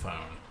getting a new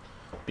phone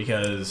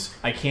because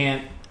I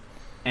can't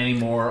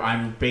anymore.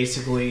 I'm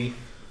basically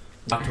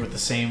locked with the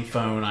same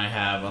phone I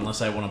have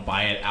unless I want to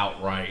buy it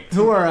outright.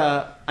 Who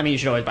are? I mean, you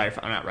should always buy your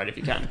phone outright if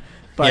you can.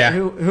 But Yeah.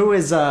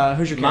 who's your Not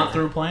character?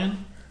 through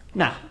plan.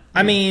 No.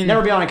 I mean,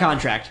 Never be on a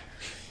contract.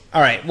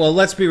 all right. Well,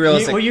 let's be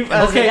realistic.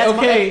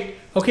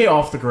 Okay,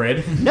 off the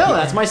grid. No,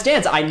 that's my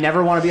stance. I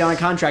never want to be on a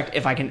contract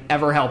if I can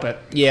ever help it.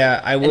 Yeah,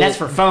 I will. And that's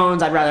for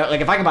phones. I'd rather,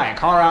 like, if I can buy a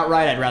car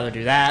outright, I'd rather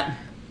do that.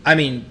 I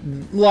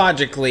mean,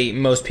 logically,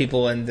 most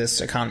people in this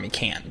economy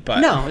can't. But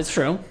No, it's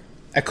true.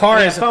 a car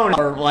A is phone,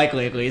 or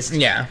likely at least.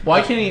 Yeah.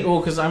 Why can't he? Well,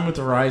 because I'm with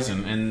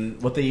Verizon,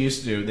 and what they used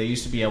to do, they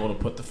used to be able to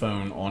put the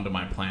phone onto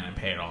my plan and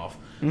pay it off.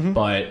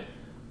 But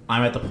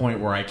I'm at the point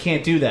where I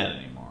can't do that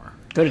anymore.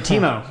 Go to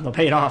T-Mo. They'll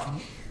pay it off.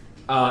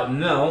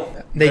 No,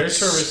 their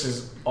service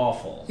is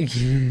awful.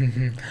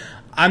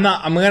 I'm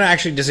going to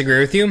actually disagree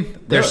with you.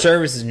 Their Really?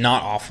 service is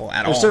not awful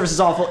at all. Their service is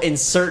awful in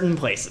certain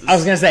places. I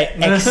was going to say,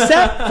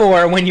 except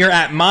for when you're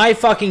at my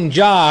fucking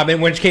job, in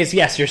which case,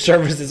 yes, your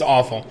service is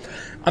awful.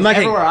 I'm not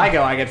kidding. Everywhere I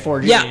go, I get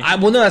 4G. Yeah,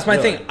 well, no, that's my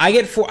Really? thing. I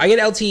get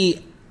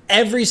LTE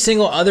every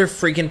single other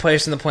freaking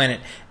place on the planet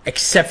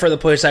except for the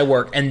place I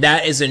work, and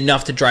that is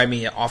enough to drive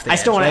me off the I edge.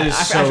 still want to. That is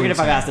I so forget if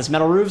I've insane. asked this.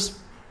 Metal roofs.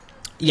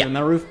 Yeah.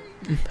 Metal roof.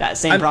 That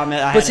same problem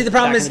that I had. But see, the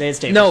problem back is in the day at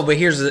Staples. no. But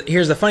here's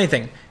the funny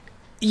thing.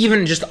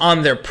 Even just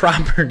on their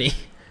property,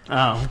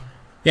 Oh,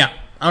 yeah,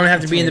 I don't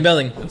have to be in the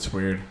building. That's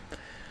weird.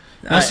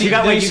 you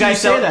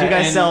guys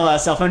sell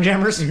cell phone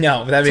jammers?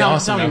 No, that'd be Tell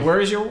awesome. me, though.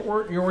 where's your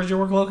work? Where's your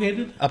work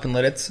located? Up in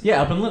Lidditz.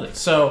 Yeah, up in Lidditz.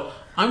 So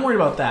I'm worried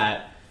about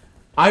that.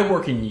 I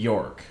work in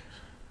York,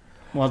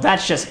 Well,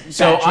 that's just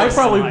so bad I choice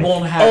probably in life.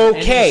 won't have any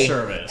Okay.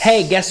 service.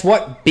 Hey, guess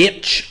what,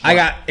 bitch? I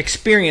got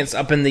experience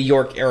up in the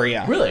York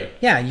area. Really?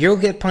 Yeah, you'll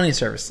get plenty of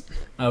service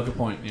Oh, good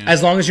point. Yeah.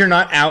 as long as you're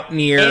not out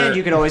near. And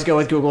you could always go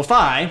with Google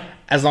Fi.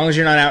 As long as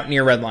you're not out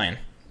near Red Lion.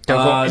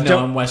 no,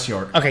 don't- in West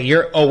York. Okay,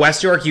 you're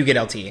West York. You get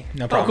LTE.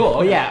 No Oh, problem. cool. But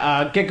Okay.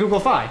 yeah, get Google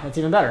Fi. That's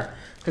even better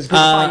because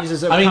Google Fi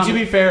uses. I mean, to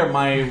be fair,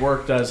 my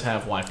work does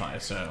have Wi-Fi,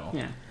 so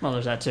yeah. Well,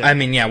 there's that too. I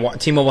mean, yeah.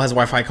 T-Mobile has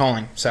Wi-Fi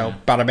calling, so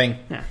bada bing.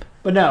 Yeah.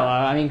 But no,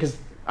 I mean, because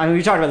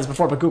we talked about this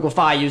before, but Google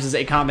Fi uses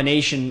a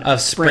combination Of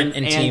Sprint Sprint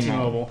and and T-Mobile.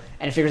 T-Mobile,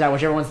 and it figures out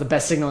whichever one's the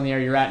best signal in the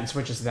area you're at and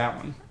switches to that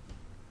one.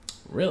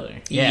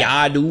 really. Yeah.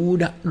 Yeah,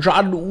 dude.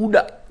 Ja, dude.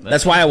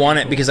 That's why I want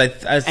it because I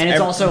And it's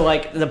also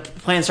like the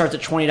plan starts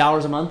at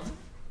 $20 a month.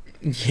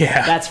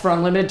 yeah. That's for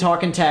unlimited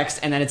talk and text,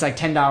 and then it's like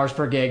 $10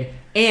 per gig.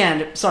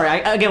 And sorry,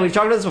 again, we've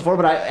talked about this before,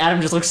 but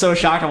Adam just looks so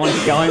shocked. I want to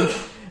keep going.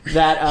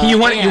 That you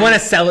want to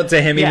sell it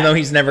to him Yeah. even though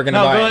he's never going to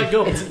No, buy go it. ahead,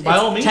 go. it's By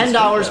all means,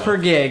 $10 do per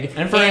so. gig.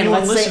 And for anyone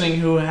let's say- listening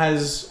who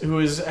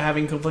is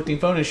having conflicting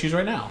phone issues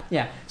right now,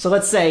 Yeah. So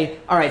let's say,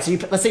 all right. So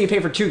let's say you pay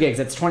for 2 gigs.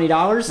 That's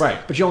 $20. Right.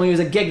 But you only use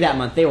a gig that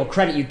month. They will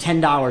credit you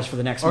 $10 for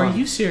the next are month.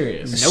 you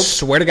serious? Nope.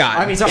 Swear to God.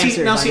 I mean, sorry, I'm See,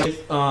 serious. now see,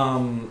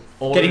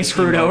 older Getting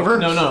screwed T-Mobile- over?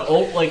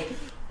 No,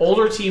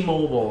 older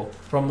T-Mobile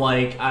from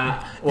like,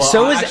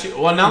 So is- actually,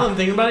 well, now that I'm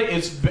thinking about it,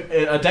 it's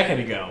a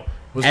decade ago.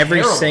 Was Every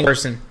terrible. single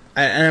person,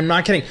 and I'm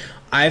not kidding.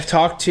 I've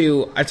talked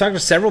to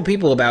several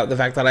people about the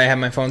fact that I have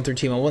my phone through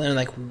T-Mobile, and they're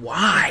like,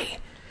 "Why?"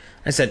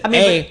 I said,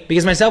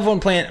 because my cell phone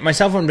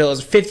bill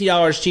is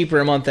 $50 cheaper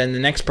a month than the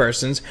next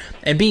person's,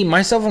 and B,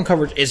 my cell phone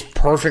coverage is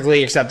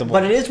perfectly acceptable.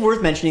 But it is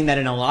worth mentioning that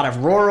in a lot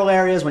of rural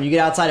areas, when you get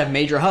outside of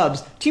major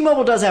hubs,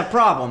 T-Mobile does have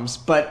problems.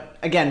 But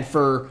again,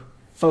 for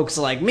folks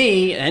like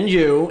me and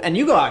you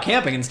go out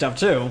camping and stuff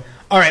too.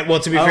 All right, well,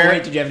 to be Oh fair,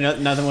 wait, did you have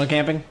nothing with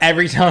camping?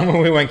 every time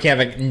when we went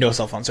camping, no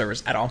cell phone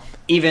service at all.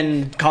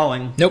 Even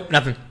calling. Nope,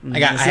 nothing. I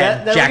See,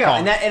 had there we jack go. all.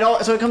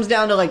 And so it comes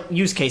down to like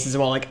use cases as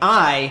well. Like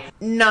I,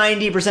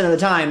 90% of the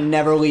time,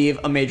 never leave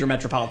a major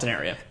metropolitan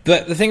area.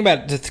 But the thing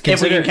about If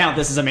we can count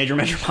this as a major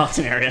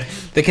metropolitan area.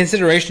 the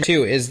consideration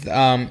too is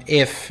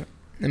if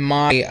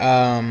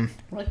my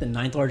We're like the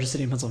 9th largest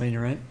city in Pennsylvania,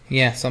 right?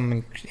 yeah,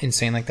 something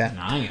insane like that.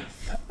 Ninth.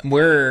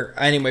 We're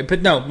anyway,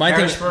 but no, my thing.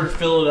 Harrisburg,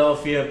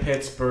 Philadelphia,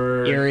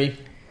 Pittsburgh. Erie.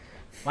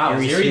 Wow,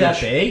 is Erie's Erie that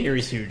huge. big?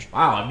 Erie's huge.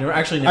 Wow, I've never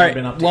All been right.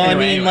 up to. Well,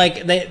 Anyway.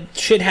 like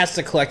shit has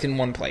to collect in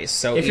one place,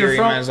 so If you're Erie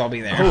from- might as well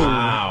be there.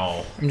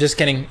 Wow. I'm just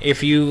kidding.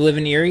 If you live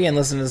in Erie and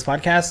listen to this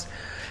podcast,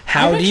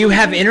 how I've do you actually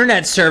have heard-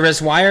 internet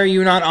service? Why are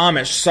you not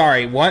Amish?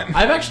 Sorry, what?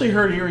 I've actually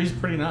heard Erie's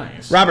pretty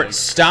nice. Robert,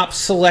 stop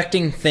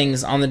selecting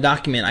things on the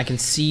document. I can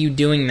see you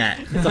doing that.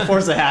 It's a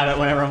force of habit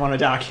whenever I'm on a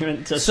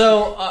document. Just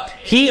So,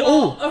 Okay,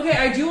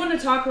 I do want to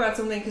talk about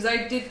something because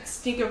I did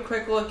sneak a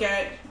quick look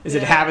at. is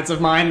it habits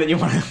of mine that you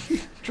want to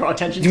draw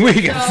attention to?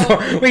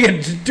 We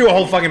can do a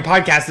whole fucking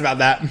podcast about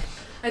that.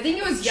 I think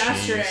it was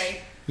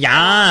yesterday.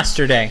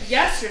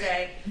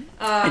 Yesterday.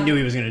 I knew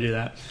he was going to do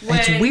that.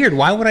 It's weird.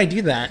 Why would I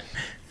do that?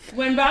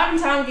 When Bob and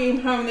Tom came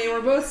home, they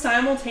were both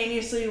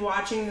simultaneously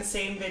watching the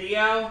same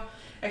video.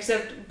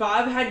 Except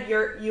Bob had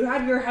your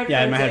headphones. Yeah,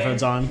 I had my in.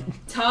 headphones on.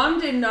 Tom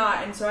did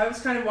not, and so I was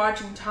kind of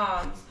watching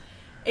Tom's.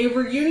 A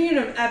reunion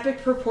of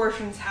epic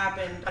proportions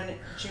happened on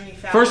Jimmy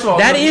Fallon. first of all,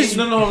 That no, is-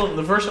 no.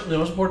 The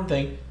most important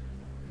thing: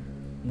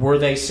 were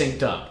they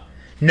synced up?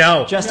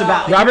 No. Just No.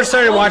 about. Robert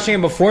started watching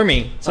it before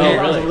me. So Oh, I was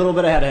really? a little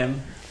bit ahead of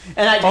him.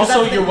 And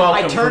Also, you're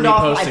welcome I for turned me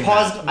off. posting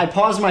that. I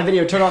paused my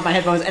video, turned off my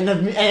headphones, and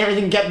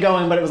everything kept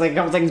going. But it was like a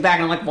couple seconds back,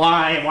 and I'm like,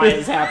 why? Why is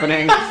this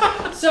happening?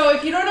 So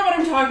if you don't know what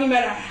I'm talking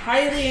about, I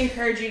highly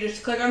encourage you to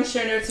just click on the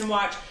show notes and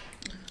watch.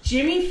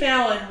 Jimmy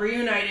Fallon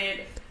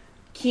reunited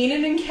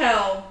Keenan and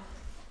Kel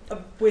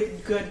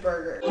with Good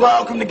Burger.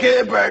 Welcome to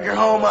Good Burger,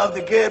 home of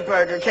the Good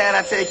Burger. Can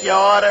I take your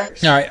order?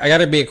 All right,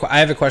 I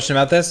have a question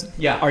about this.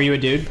 Yeah. Are you a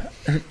dude?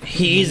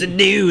 He's a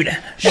dude.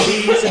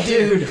 He's a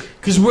dude.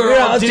 Because we're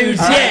all dudes.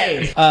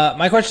 Yeah.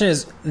 My question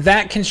is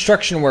that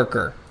construction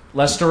worker.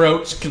 Lester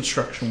Oates,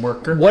 construction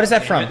worker. What is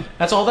that from?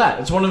 That's all that.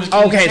 It's one of his.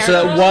 Okay, so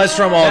that was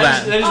from all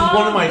That that. is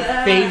one of my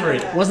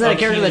favorite. Wasn't that a of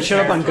character that Keenan's showed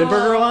up on characters. Good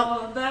Burger a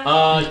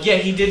lot? Yeah,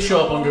 he did show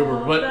up on Good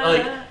Burger, but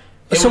like.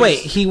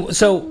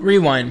 So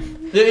rewind.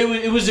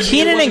 It was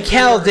Keenan and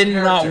Kel did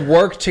not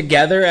work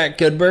together at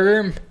Good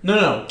Burger.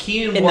 No.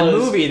 Keenan In was the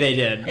movie, they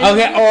did.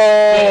 Okay. In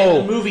the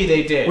Oh. movie,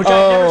 they did. Which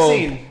I've never Oh.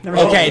 seen. Never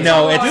Okay. seen.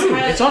 No. It's Dude,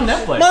 it's on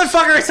Netflix.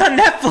 motherfucker. It's on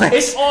Netflix.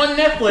 It's on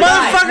Netflix.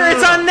 Motherfucker,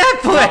 it's on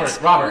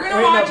Netflix. Robert. We're gonna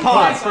Wait, watch no, it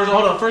pause. tonight.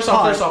 Hold on. First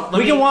off,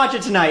 We can watch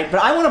it tonight,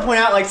 but I want to point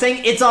out, like,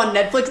 saying it's on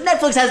Netflix.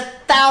 Netflix has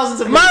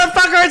thousands of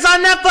Motherfucker, it's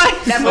on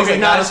Netflix. Netflix Okay, is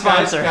not guys, a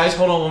sponsor. Guys,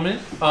 hold on a minute.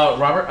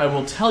 Robert, I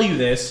will tell you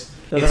this.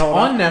 Does it It's hold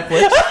on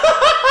Netflix,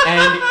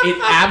 and it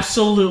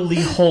absolutely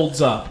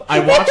holds up. I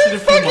watched it a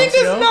few months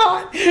ago.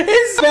 not.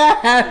 It's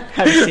bad.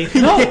 Have you seen it?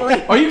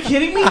 No, are you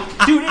kidding me,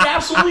 dude? It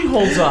absolutely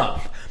holds up.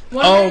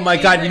 One of Oh my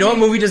god! You know what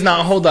movie does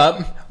not hold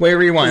up? Wait,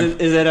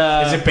 rewind. Is it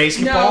Is it No,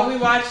 basketball? we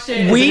watched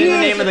it. We- In the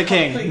Name of the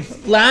King?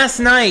 Last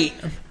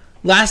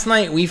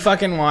night we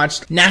fucking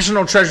watched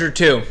National Treasure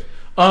 2.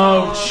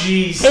 Oh,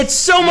 jeez. It's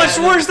so much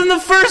Yeah. worse than the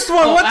first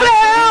one. Oh, what the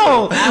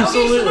hell?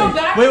 Absolutely. Okay, so go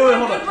back Wait, to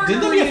hold Good on. Burger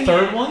Didn't there be a reunion.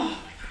 third one?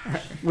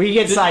 We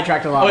get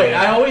sidetracked a lot. Wait, man.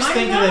 I always I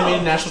think that they know.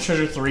 made National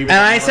Treasure 3. And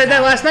I said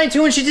that last night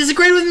too, and she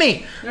disagreed with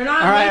me. They're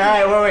not. All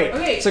right, wait.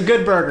 Okay. So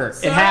Good Burger.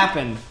 So- It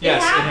happened.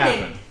 Yes, it it happened.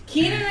 happened.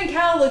 Keenan and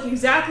Kel look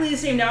exactly the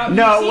same now.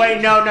 No, You see-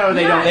 wait, no,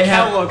 they Yeah. don't. They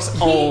Kel have- looks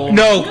old.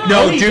 No,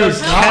 he dude.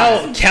 does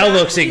not. Kel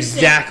looks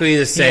exactly the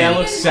Yeah, same. it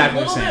looks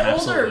exactly the Keenan's same, a little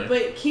absolutely. bit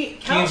older, but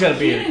Keenan's got a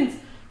beard.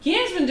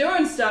 Keenan's been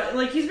doing stuff.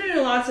 Like, he's been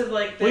doing lots of,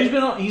 like, the,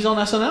 Well, he's on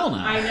SNL now.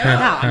 I know.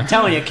 No, I'm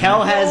telling you, Kel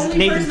The has only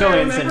Nathan person I Fillion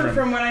remember syndrome.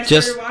 from when I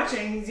Just- started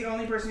watching, he's the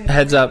only person who's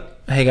Heads up.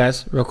 Hey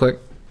guys, real quick.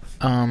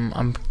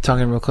 I'm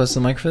talking real close to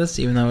the mic for this,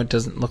 even though it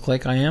doesn't look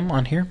like I am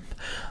on here.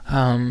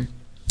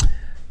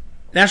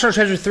 National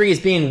Treasure 3 is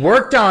being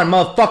worked on,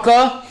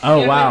 motherfucker.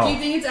 Oh, Yeah, wow. But do you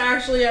think it's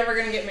actually ever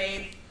going to get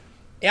made?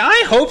 Yeah,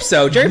 I hope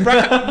so. Jerry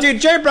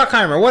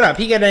Bruckheimer, what up?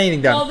 He got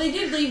anything done. Well, they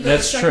did leave the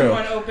That's second true.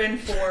 one open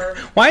for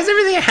Why is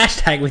everything a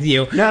hashtag with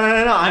you?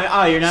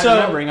 No. You're not So,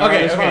 remembering. Our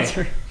okay, other okay.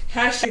 sponsor.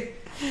 hashtag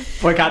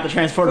Boycott the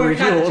transporter boycott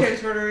the refueled.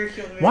 transporter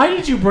refueled. Why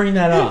did you bring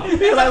that up?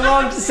 Because I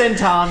love to send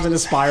Toms into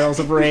spirals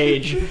of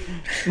rage.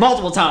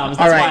 Multiple Toms.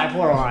 That's All why right. I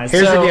pluralized.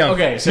 Here's the deal.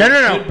 Okay, so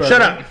No. Good Burger.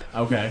 Shut up.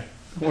 Okay.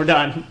 We're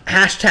done.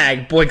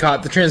 Hashtag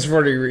boycott the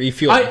transporter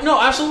refuel. No,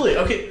 absolutely.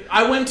 Okay,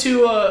 I went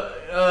to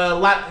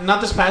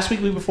not this past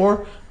week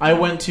before. I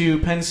went to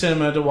Penn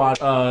Cinema to watch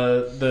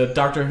the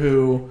Doctor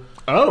Who.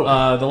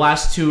 Oh. The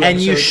last two.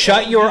 And you episodes.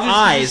 shut your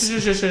eyes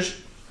Shush.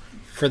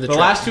 for the The trip.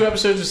 last two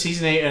episodes of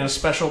season 8 and a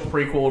special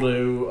prequel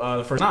to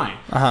the first 9.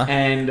 Uh-huh.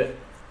 And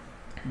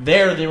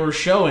there they were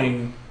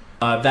showing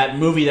that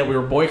movie that we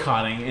were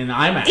boycotting in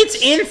IMAX. It's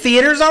in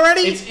theaters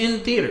already? It's in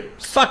theaters.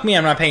 Fuck me,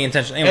 I'm not paying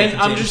attention. Anyway, And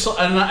I'm continue. just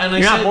and I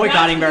You're said, not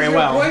boycotting very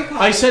well.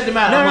 I said to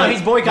Matt, No, I'm no, like,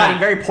 he's boycotting Matt,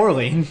 very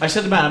poorly. I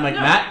said to Matt, I'm like,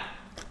 Matt,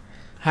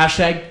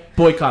 hashtag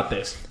boycott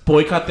this.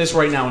 Boycott this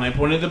right now. And I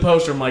pointed to the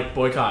poster, I'm like,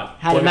 boycott.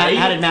 How did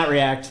Boycott. Matt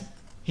react?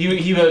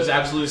 He was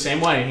absolutely the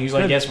same way. He's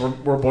like, yes,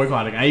 we're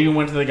boycotting. I even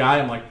went to the guy,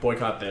 I'm like,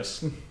 boycott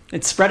this.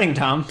 It's spreading,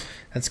 Tom.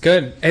 That's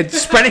good.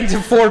 It's spreading to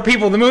 4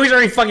 people. The movie's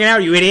already fucking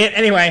out, you idiot.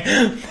 Anyway.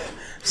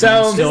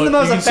 So, This is the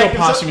most you can still effective-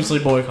 posthumously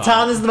boycott.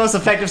 Tom, this is the most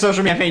effective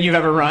social media campaign you've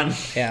ever run.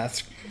 yeah,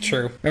 that's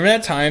True. Remember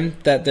that time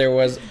that there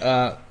was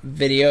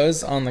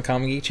videos on the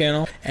Comic Geek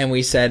channel, and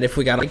we said if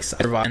we got likes,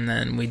 and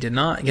then we did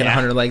not get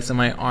 100 likes, and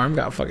my arm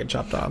got fucking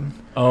chopped off.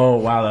 Oh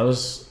wow, that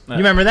was. You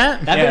remember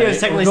that? That video is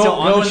technically still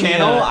on the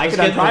channel. I could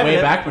unprivate the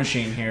it. Wayback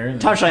Machine here.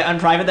 Tom, should I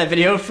unprivate that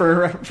video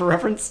for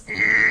reference?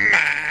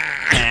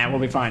 Nah, we'll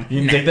be fine.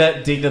 You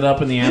can dig that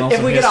up in the annals If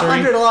of we get history.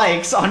 100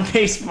 likes on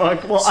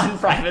Facebook, we'll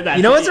unprivate that.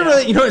 You know what's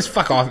video. what's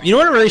fuck off? You know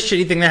what a really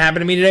shitty thing that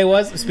happened to me today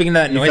was? Speaking of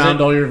that You noise,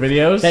 found all your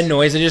videos. that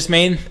noise I just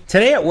made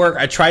today at work.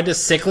 I tried to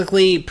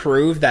cyclically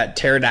prove that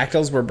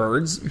pterodactyls were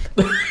birds.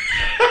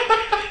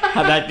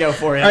 How'd that go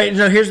for you? All right,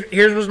 no.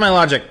 Here's was my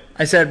logic.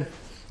 I said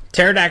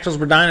pterodactyls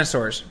were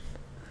dinosaurs,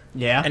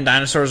 Yeah. and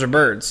dinosaurs are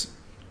birds.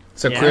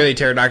 So Yeah. clearly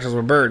pterodactyls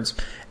were birds.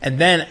 And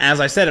then, as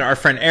I said it, our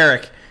friend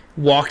Eric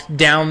walked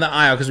down the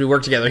aisle because we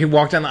worked together. He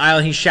walked down the aisle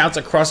and he shouts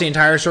across the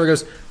entire store. He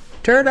goes,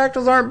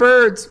 "Pterodactyls aren't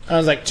birds." I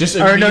was like, Just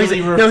or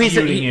immediately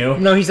refuting he you.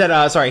 No, he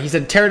said, sorry. He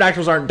said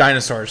pterodactyls aren't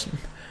dinosaurs.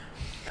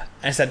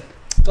 I said,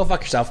 "Go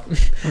fuck yourself."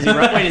 Is he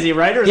right? Wait, is he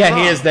right or is he Yeah, wrong?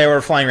 he is. They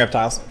were flying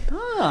reptiles.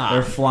 Ah.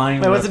 They're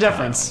flying. Wait, what's the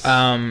reptiles. difference?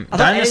 I thought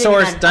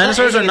Dinosaurs.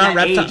 Dinosaurs are anything not in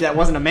that age reptiles. That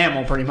wasn't a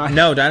mammal, pretty much.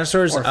 No,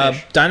 dinosaurs. Or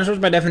fish. Dinosaurs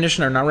by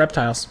definition are not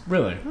reptiles.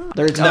 Really?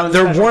 They're,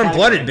 They're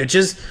warm-blooded,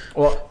 bitches.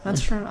 Well, That's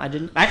true. I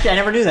didn't. Actually, I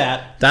never knew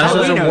that.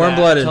 Dinosaurs How do we are know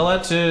warm-blooded. tell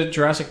that to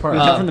Jurassic Park.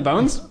 That? Come from the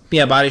bones?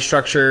 Yeah, body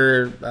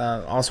structure,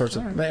 all sorts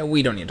of.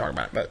 We don't need to talk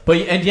about it, but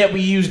And yet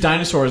we use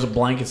dinosaur as a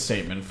blanket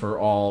statement for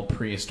all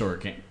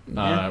prehistoric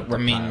reptiles. I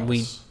mean,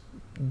 we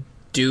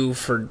do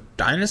for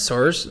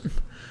dinosaurs.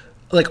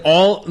 Like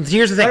all.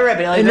 Here's the thing. Right,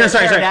 but like, no, there's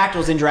sorry.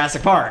 pterodactyls in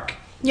Jurassic Park.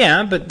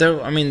 Yeah, but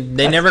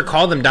they never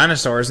called them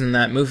dinosaurs in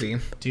that movie.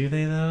 Do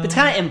they though? It's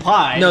kind of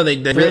implied. No, they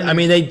really, I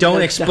mean, they don't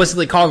Like,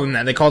 explicitly call them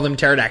that. They call them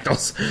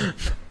pterodactyls.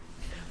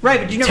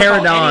 Right, but you never call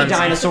Pterodons. any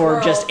dinosaur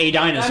World. just a That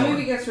dinosaur.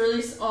 movie gets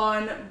released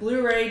on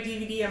Blu-ray,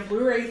 DVD, and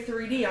Blu-ray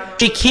 3D. On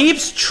She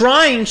keeps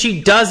trying. She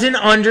doesn't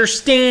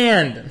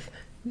understand.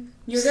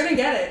 You're gonna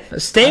get it.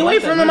 Stay away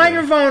like from that the movie.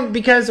 microphone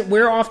because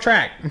we're off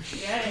track.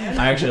 Yeah,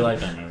 I actually like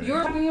that movie. You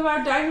were talking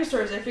about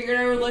dinosaurs. I figured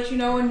I would let you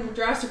know in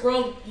Jurassic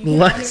World. You can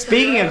What? find it for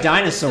Speaking your of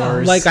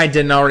dinosaurs- Like I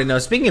didn't already know.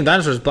 Speaking of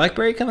dinosaurs,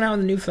 BlackBerry coming out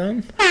with a new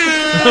phone.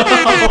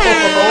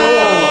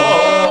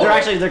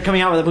 They're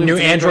coming out with a New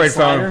Android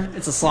phone. slider.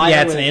 It's a slider.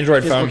 Yeah, it's with an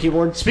Android physical phone.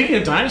 Keyboard. Speaking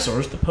of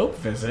dinosaurs, the Pope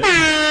visit.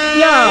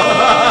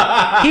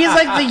 Yo, he's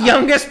like the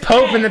youngest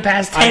pope in the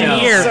past I know.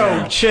 10 years.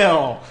 So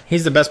chill.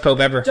 He's the best pope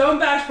ever. Don't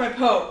bash my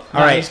Pope.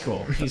 All right, He's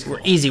cool. He's cool.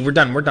 we're easy. We're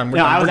done. We're done. We're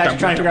No, done. I was we're actually done,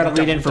 trying to we're figure out a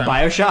done, lead in we're for done.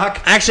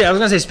 Bioshock. Actually, I was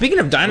gonna say, speaking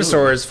of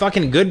dinosaurs,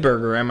 fucking Good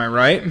Burger. Am I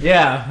right?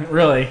 Yeah,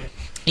 really.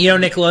 You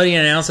know, Nickelodeon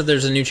announced that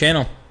there's a new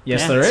channel.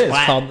 Yes, Yeah, there is. Splat.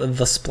 It's called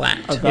The Splat.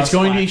 It's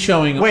going to be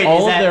showing Wait, all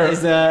is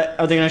of that, their.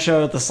 are they going to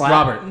show the slap?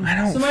 Robert. I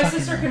don't So my fucking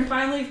sister know. can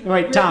finally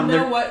Wait, Tom, know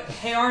they're- what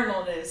Hey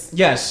Arnold is.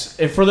 Yes,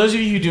 if for those of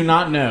you who do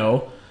not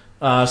know,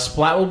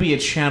 Splat will be a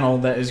channel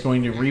that is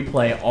going to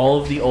replay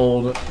all of the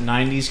old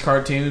 90s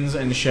cartoons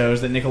and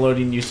shows that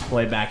Nickelodeon used to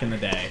play back in the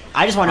day.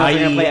 I just want to know if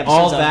they're going to play i.e. episodes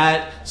all of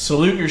that,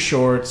 Salute Your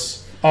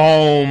Shorts,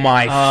 Oh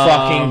my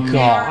fucking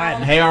god!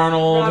 Arnold, Hey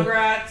Arnold,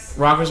 Rugrats,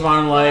 Rockers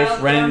Modern Life,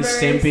 Wild Ren and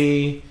Thornberrys.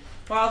 Stimpy.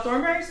 Wild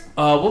Thornberries.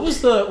 What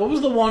was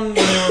the one?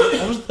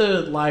 What was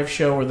the live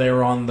show where they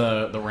were on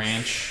the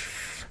ranch?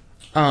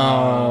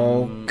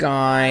 Oh,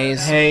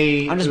 guys.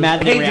 Hey, I'm just mad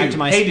that hey they react dude, to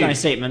my hey dude.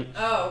 statement.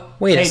 Oh.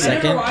 Wait a Hey, I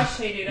second. never watched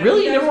Hey Dude. I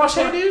Really? think You that never was watched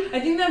Hey before- Dude? I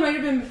think that might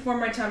have been before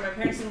my time. My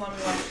parents didn't let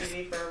me watch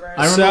TV for a very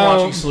I remember So-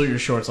 watching Salute Your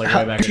Shorts like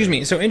way back. Excuse then.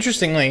 me. So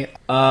interestingly,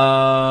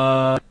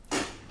 Uh,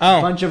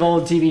 oh Bunch of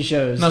old TV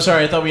shows. no,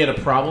 sorry. I thought we had a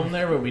problem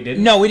there, but we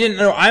didn't. no, we didn't.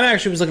 No, I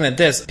actually was looking at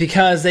this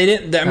because they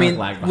didn't. I mean,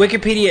 lagged behind.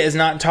 Wikipedia is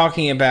not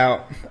talking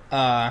about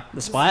The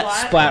Splat?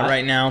 Splat? Splat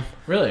right now.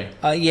 Really?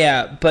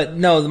 Yeah, but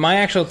no, my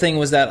actual thing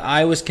was that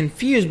I was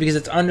confused because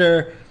it's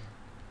under.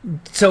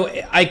 So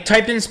I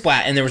typed in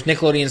Splat and there was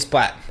Nickelodeon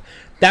Splat.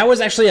 That was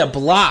actually a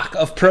block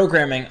of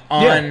programming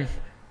on Yeah.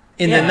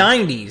 in Yeah. the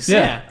 90s.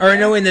 Yeah. Or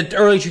no, in the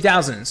early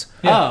 2000s.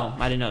 Oh,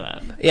 I didn't know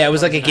that. Yeah, it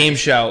was like a game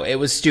show. It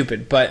was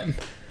stupid, but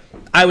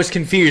I was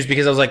confused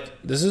because I was like,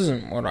 this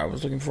isn't what I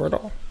was looking for at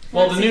all.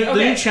 Well, the new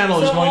Okay,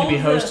 channel is so going to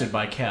be all of hosted the-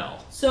 by Kel.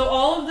 So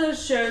all of the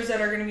shows that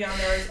are going to be on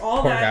there is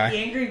All Poor That, guy. The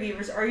Angry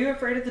Beavers, Are You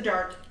Afraid of the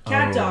Dark,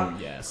 Cat Oh,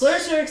 Dog, yes.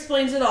 Clarissa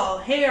Explains It All,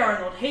 Hey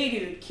Arnold, Hey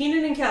Dude,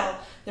 Keenan and Kel,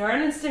 The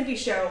Ren and Stimpy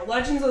Show,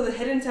 Legends of the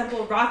Hidden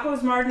Temple,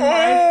 Rocco's Modern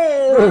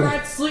Life,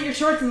 Rugrats, Salute Your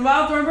Shorts, and the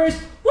Wild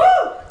Thornberries. Woo!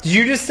 Did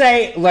you just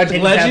say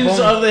Legends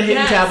of the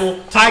Hidden Yes. Temple.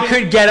 I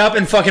could get up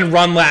and fucking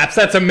run laps.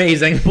 That's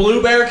amazing.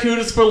 Blue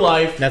Barracudas for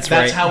life. That's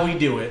right. how we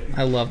do it.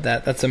 I love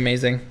that. That's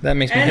amazing. That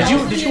makes me And happy.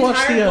 also Did you watch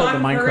entire the block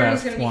of programming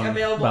is Minecraft gonna be one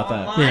available about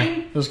that? online.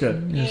 It was good.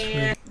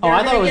 And Oh,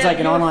 I they're thought it was gonna like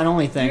get an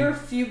online-only thing.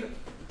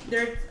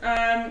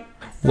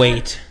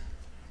 Wait.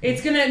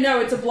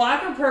 It's a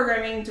block of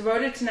programming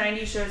devoted to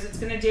 90s shows. It's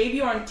gonna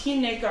debut on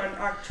Teen Nick on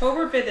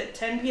October 5th at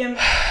 10 p.m.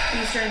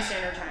 Eastern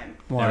Standard Time.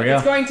 There we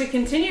It's go. going to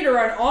continue to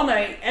run all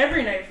night,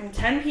 every night, from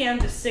 10 p.m.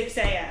 to 6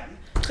 a.m.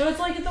 So it's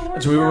like at the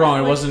worst. So we were part, wrong.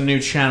 It like- wasn't a new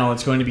channel.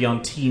 It's going to be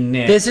on Teen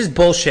Nick. This is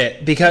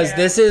bullshit because Yeah.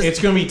 this is It's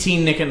going to be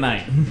Teen Nick at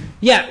night.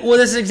 yeah. Well,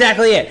 this is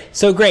exactly it.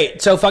 So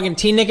great. So fucking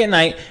Teen Nick at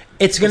Night.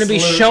 It's going to be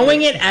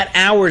showing it at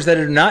hours that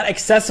are not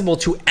accessible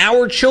to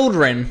our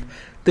children.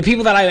 The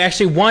people that I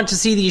actually want to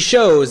see these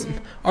shows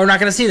are not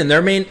going to see them.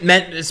 They're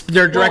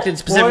they're directed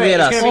specifically at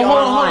us. Hold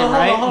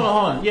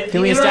on. Yeah,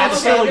 Can we establish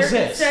still that? It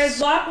exists? says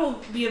Slot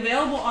will be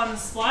available on the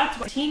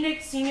Slot. Teen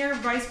Nick Senior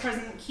Vice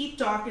President Keith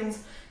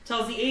Dawkins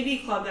tells the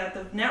AV Club that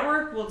the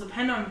network will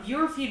depend on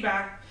viewer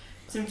feedback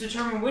to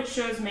determine which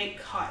shows make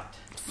cut.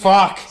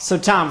 Fuck. So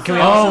Tom, can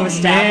we So also It's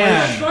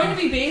establish? going to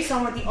be based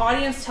on what the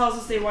audience tells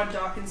us they want,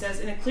 Dawkins says,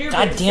 in a clear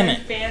God way to damn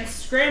send it. fans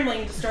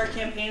scrambling to start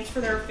campaigns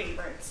for their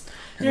favorites.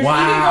 There's Wow.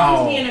 even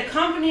going to be an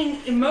accompanying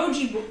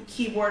emoji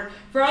keyboard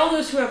for all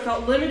those who have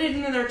felt limited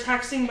in their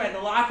texting by the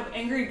lack of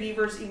Angry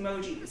Beavers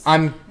emojis.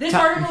 This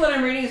article that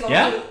I'm reading is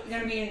also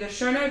going to be in the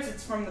show notes.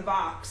 It's from the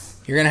Vox.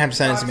 You're going to have to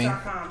send it to me.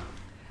 Vox.com.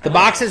 The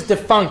Box is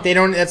defunct.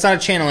 That's not a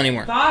channel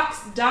anymore.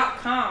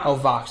 Vox.com. Oh,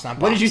 Vox, not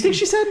Box. What did you think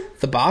she said?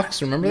 The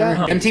Box, remember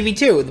that?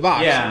 MTV2, The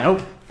Box. Yeah. Nope.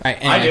 All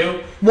right, I anyway.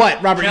 do.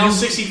 What, Robert? Channel You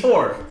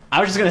 64. I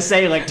was just gonna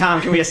say, like,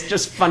 Tom, can we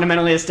just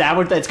fundamentally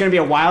establish that it's gonna be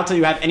a while till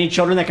you have any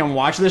children that can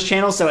watch this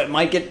channel, so it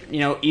might get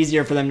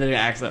easier for them to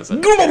access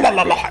it.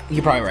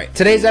 You're probably right.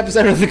 Today's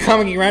episode of the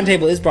Comic Geek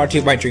Roundtable is brought to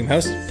you by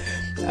DreamHost.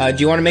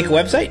 Do you want to make a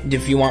website?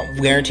 If you want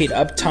guaranteed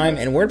uptime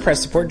and WordPress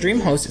support,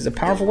 DreamHost is a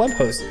powerful web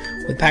host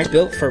with packs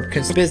built for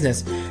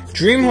business.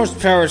 DreamHost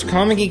powers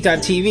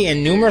ComicGeek.tv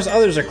and numerous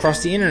others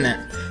across the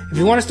internet. If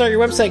you want to start your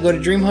website, go to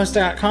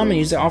DreamHost.com and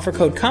use the offer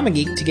code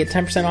ComicGeek to get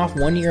 10% off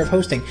 1 year of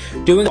hosting.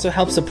 Doing so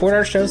helps support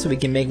our show so we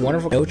can make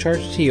wonderful no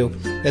charge to you.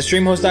 That's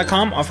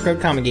DreamHost.com, offer code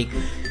ComicGeek.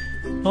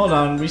 Hold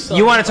on. We still.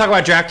 You want to talk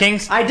about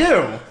DraftKings? I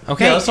do.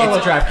 Okay. Yeah, let's talk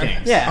about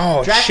DraftKings. Yeah.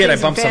 Oh, DraftKings shit, I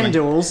bumped and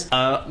something.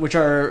 FanDuels, which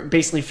are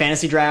basically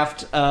fantasy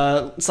draft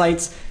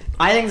sites.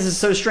 I think this is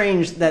so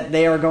strange that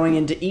they are going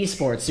into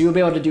esports. So you'll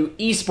be able to do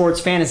esports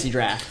fantasy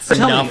drafts.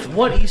 Tell Enough. me,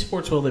 what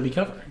esports will they be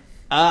covering?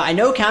 I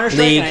know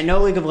Counter-Strike League. and I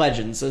know League of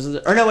Legends. Those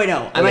are I might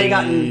have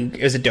gotten...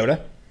 Is it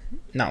Dota?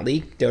 Not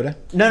League, Dota.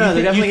 No,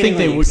 they're definitely You think getting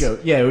they would leagues. go?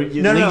 Yeah.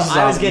 No, Leagues is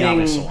I was the getting...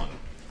 obvious one.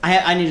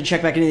 I need to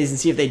check back into these and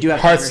see if they do have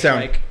Hearthstone.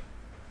 Counter-Strike.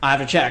 I have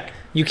to check.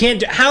 You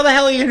can't do... How the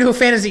hell are you going to do a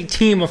fantasy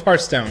team of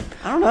Hearthstone?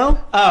 I don't know.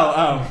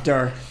 Oh,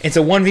 dur. It's a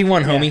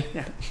 1v1, homie.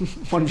 Yeah.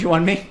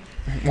 1v1 me?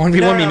 1v1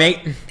 No, me, no. mate.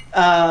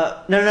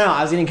 No.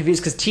 I was getting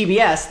confused because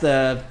TBS,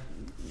 the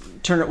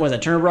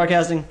Turner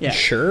Broadcasting? Yeah.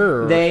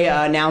 Sure. They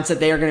announced that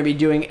they are going to be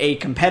doing a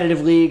competitive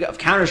league of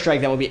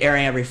Counter-Strike that will be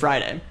airing every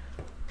Friday.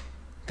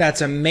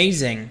 That's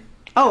amazing.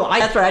 Oh,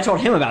 that's right. I told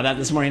him about that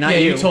this morning, not Yeah,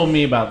 you. you told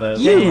me about that.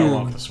 You.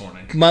 Walk this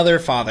morning. Mother,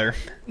 father.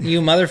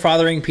 You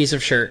mother-fathering piece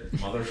of shirt.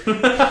 Mother.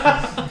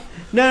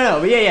 No,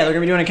 but yeah, they're going to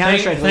be doing a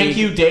Counter-Strike league. Thank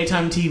you,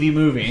 daytime TV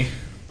movie.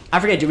 I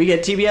forget, do we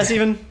get TBS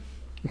even?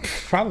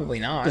 Probably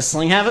not. Does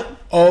Sling have it?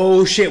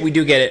 Oh, shit, we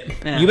do get it.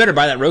 Yeah. You better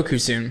buy that Roku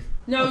soon.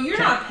 No, you're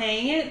not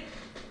paying it.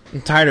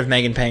 I'm tired of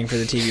Megan paying for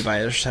the TV by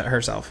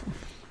herself.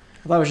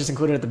 I thought it was just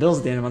included at the bills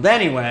at the end of the month.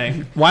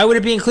 Anyway. Why would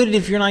it be included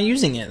if you're not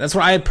using it? That's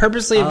what I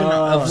purposely have been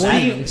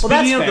avoiding. that's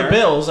Speaking of fair. the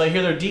Bills, I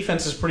hear their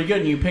defense is pretty good,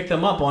 and you pick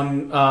them up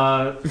on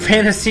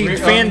Fantasy,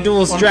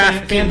 FanDuel's on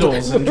draft.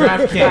 FanDuel's and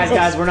DraftKings,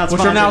 Guys, we're not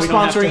which are now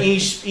sponsored. We don't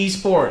have sponsoring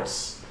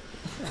esports.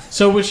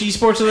 So, which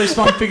esports are they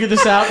sponsoring? Figure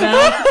this out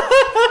now.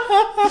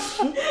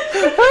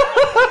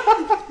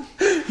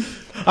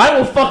 I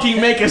will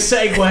fucking make a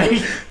segue.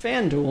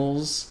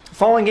 FanDuel's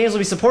following games will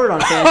be supported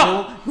on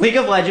FanDuel: League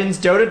of Legends,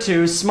 Dota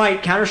 2,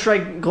 Smite,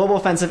 Counter-Strike Global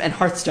Offensive, and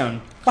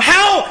Hearthstone.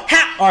 How?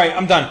 All right,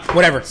 I'm done.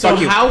 Whatever. So Fuck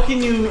you. how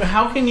can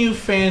you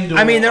FanDuel?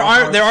 I mean, there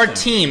are Hearthstone?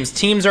 teams.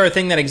 Teams are a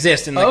thing that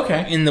exist in the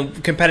Okay. in the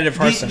competitive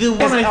Hearthstone. The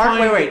one I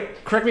find,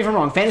 Wait. Correct me if I'm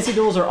wrong. Fantasy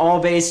duels are all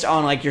based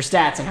on like your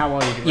stats and how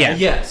well you do. Yeah. Right?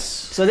 Yes.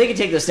 So they can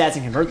take those stats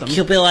and convert them.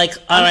 You'll be like,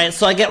 all right,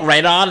 so I get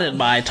right on in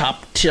my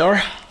top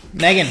tier.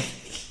 Megan,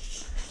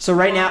 So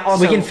right now,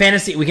 also we can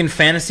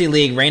fantasy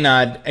league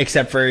Reynard,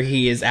 except for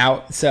he is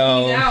out.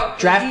 So He's out.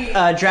 Draft- If he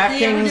ever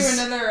DraftKings-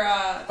 do another,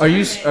 Are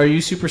you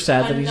tournament, super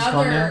sad that he's gone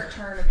now? another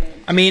tournament.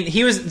 I mean,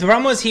 the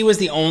problem was he was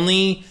the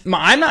only.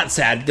 I'm not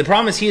sad. The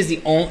problem is he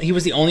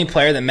was the only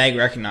player that Meg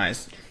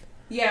recognized.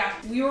 Yeah,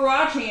 we were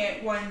watching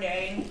it one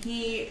day, and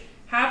he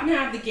happened to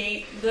have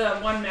the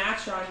one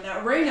match on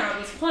that Reynard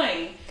was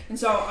playing, and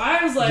so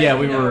I was like, Yeah,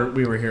 you know,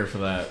 we were here for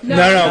that. No,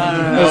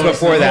 it was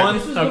before that.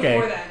 This was Okay.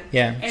 before then.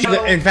 Yeah. And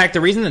so, In fact,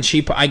 the reason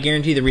that I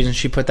guarantee the reason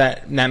she put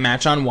that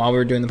match on while we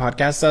were doing the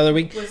podcast the other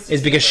week Was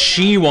is because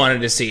she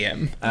wanted to see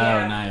him. Oh,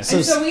 yeah. nice.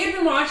 And so we had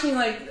been watching,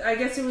 like, I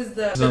guess it was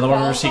the another one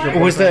of her secret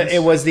qualifiers.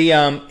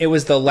 It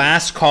was the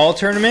last call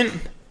tournament.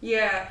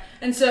 Yeah,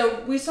 and so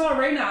we saw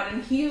Reynard,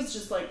 and he was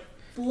just like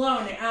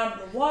blown out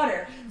of the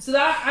water. So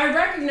that I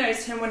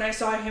recognized him when I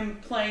saw him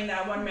playing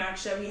that one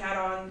match that we had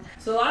on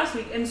last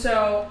week, and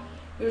so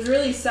it was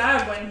really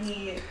sad when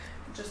he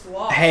just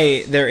lost.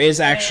 Hey, there is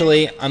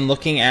actually. I'm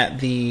looking at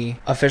the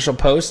official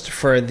post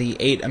for the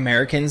 8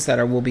 Americans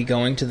that will be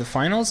going to the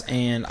finals,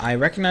 and I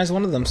recognize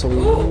one of them, so we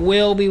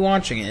will be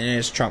watching it, and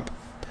it's Trump.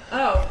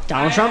 Oh,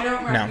 Donald Trump? I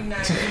don't No.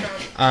 recognize him.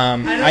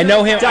 I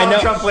know him.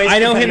 Donald Trump plays I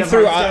know him competitive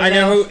through. Hearthstone I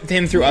know now.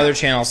 him through other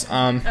channels.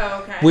 Oh,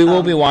 okay. We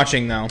will be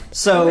watching though.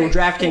 So Okay,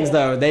 DraftKings, cool.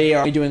 though, they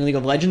are doing League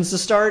of Legends to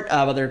start,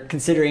 but they're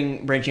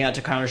considering branching out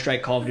to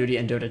Counter-Strike, Call of Duty,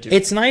 and Dota 2.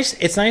 It's nice.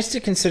 It's nice to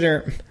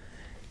consider.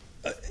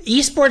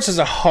 Esports is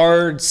a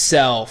hard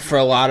sell for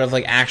a lot of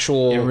like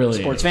actual It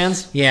really Sports is.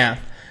 fans. Yeah.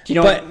 Do you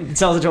know But- what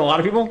sells it to a lot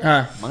of people?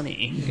 Money.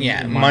 Money.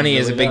 Yeah, money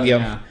is a really big does, deal.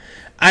 yeah.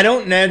 I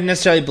don't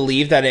necessarily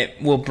believe that it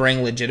will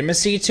bring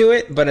legitimacy to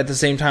it, but at the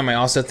same time, I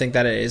also think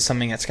that it is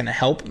something that's going to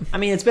help. I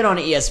mean, it's been on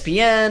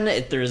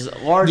ESPN. There's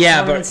large Yeah,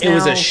 but tournaments it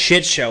was now. a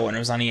shit show when it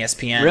was on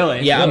ESPN.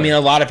 Really? Yeah, Really? I mean, a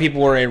lot of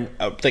people were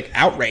like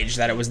outraged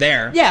that it was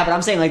there. Yeah, but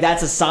I'm saying like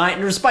that's a sign.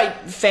 Despite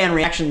fan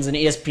reactions and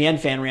ESPN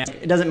fan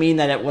reactions, it doesn't mean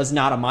that it was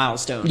not a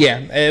milestone. Yeah,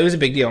 it was a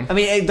big deal. I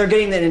mean, they're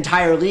getting the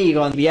entire league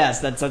on BS.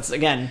 That's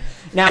again.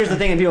 Now, here's the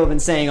thing that people have been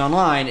saying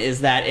online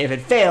is that if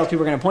it fails,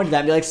 people are going to point to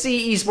that and be like,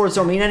 see, esports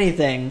don't mean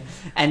anything.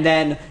 And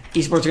then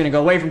esports are going to go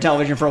away from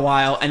television for a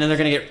while, and then they're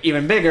going to get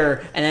even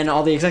bigger, and then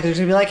all the executives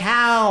are going to be like,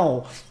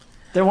 how?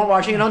 They weren't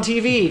watching it on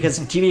TV, because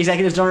TV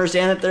executives don't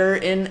understand that they're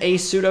in a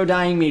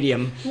pseudo-dying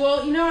medium.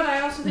 Well, you know what?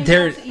 I also think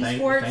There- about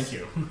esports. Thank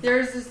you.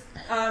 There's this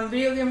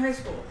Video Game High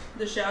School,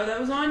 the show that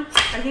was on.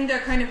 I think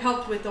that kind of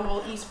helped with the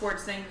whole esports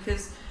thing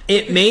because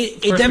It made it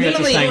First, we have to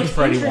definitely. thank was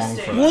Freddie Wong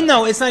interesting. for that. Well,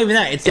 no, it's not even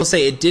that. I'll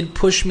say it did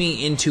push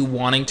me into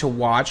wanting to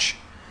watch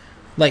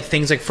like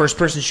things like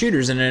first-person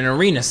shooters in an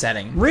arena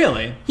setting.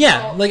 Really?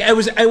 Yeah, like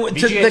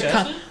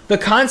VGHS? the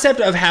concept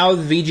of how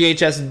the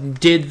VGHS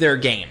did their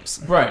games,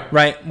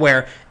 Right.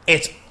 where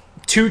it's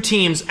two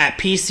teams at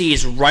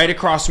PCs right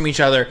across from each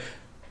other.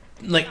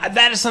 Like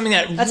that is something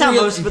that That's really,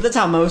 how most. But that's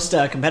how most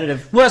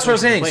competitive. Well, that's what I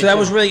was saying. play, So that too.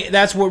 was really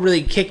that's what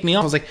really kicked me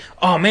off. I was like,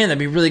 oh man, that'd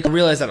be really cool to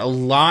realize that a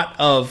lot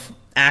of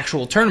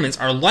actual tournaments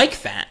are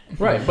like that.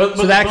 Right. But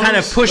So that kind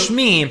of pushed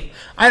me.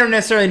 I don't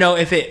necessarily know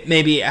if it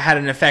maybe had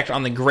an effect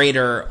on the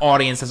greater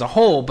audience as a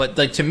whole, but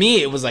like to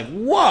me, it was like,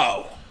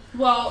 whoa.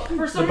 Well,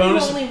 for somebody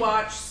bonus- who only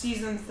watched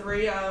season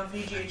 3 of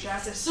VGHS, I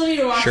still need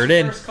to watch Sure the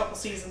did. first couple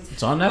seasons.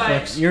 It's on But Netflix. I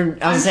was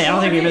gonna say, I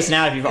don't think you're missing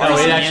out if you've already it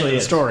seen the end actually of the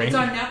is. story. It's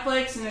on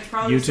Netflix and it's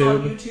probably still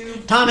on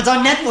YouTube. Tom, it's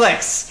on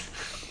Netflix.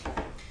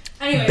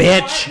 Anyway,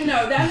 Bitch. so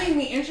that made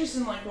me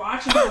interested in like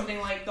watching something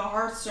like the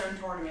Hearthstone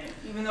tournament,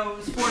 even though it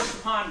was forced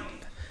upon me.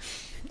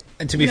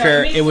 And to be Yeah,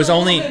 fair, makes it was a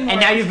little only. bit more And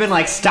now you've been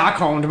like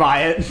Stockholmed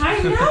by it. I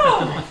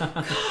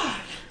know.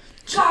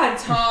 God,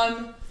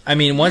 Tom. I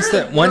mean, once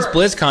You're the once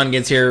worst. BlizzCon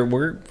gets here,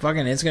 we're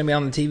fucking. It's gonna be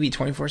on the TV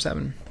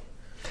 24/7.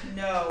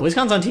 No.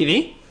 BlizzCon's on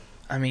TV.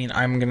 I mean,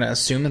 I'm gonna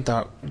assume that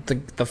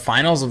the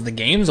finals of the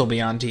games will be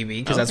on TV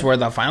because that's where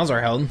the finals are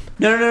held.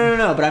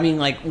 No. But I mean,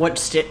 like, what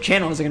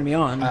channel is it going to be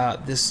on?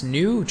 This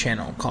new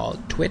channel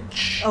called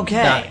Twitch.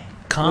 Okay.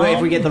 Well,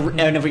 if we get a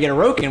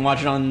Roku, we can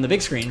watch it on the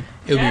big screen.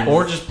 it would Yeah. be,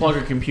 Or just plug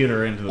a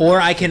computer into the. or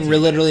I can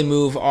literally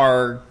move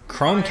our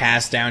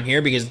Chromecast down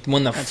here because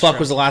when the fuck true.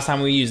 was the last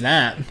time we used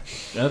that?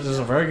 That is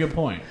a very good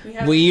point.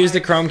 have We used the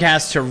Fire Stick.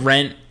 Chromecast to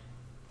rent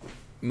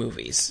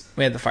movies.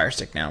 We have the Fire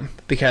Stick now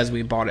because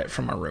we bought it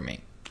from our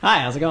roommate. Hi,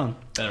 how's it going?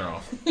 Better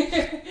off.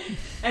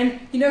 And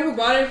you know who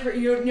bought it for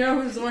you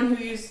know who's the one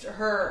who used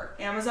her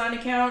Amazon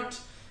account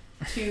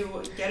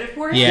to get it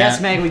for you? Yeah.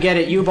 Yes, Meg, we get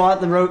it. You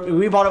bought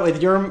we bought it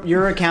with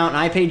your account, and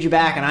I paid you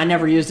back, and I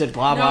never used it.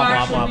 Blah No, blah blah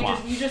actually, blah we blah.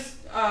 just you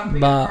just put your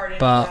card into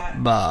that.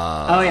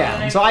 Oh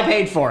yeah, so I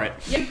paid for it.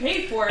 You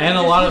paid for it. And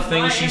a You lot just of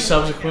used my things she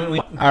Amazon subsequently.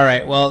 All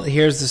right. Well,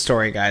 here's the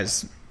story,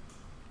 guys.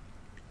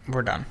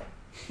 We're done.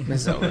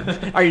 This is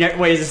over. Are you?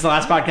 Wait, is this the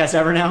last podcast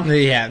ever now?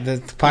 Yeah, the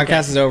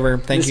podcast is over.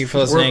 Thank you for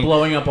We're listening.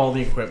 blowing up all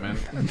the equipment.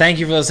 Thank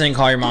you for listening.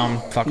 Call your mom.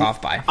 Fuck off.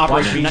 Bye.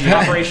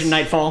 Operation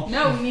Nightfall.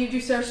 No, we need to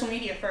do social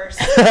media first.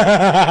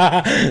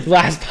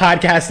 Last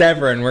podcast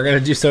ever, and we're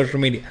gonna do social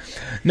media.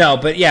 No,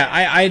 but yeah,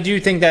 I do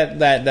think that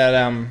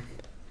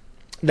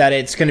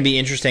it's going to be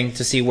interesting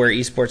to see where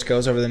esports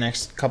goes over the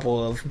next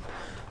couple of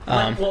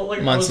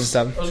months and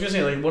stuff. I was gonna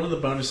say, like, one of the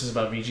bonuses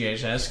about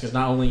VGHS, because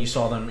not only you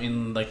saw them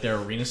in like their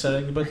arena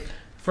setting, but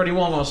Freddie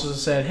Wong also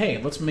said, "Hey,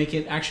 let's make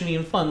it actiony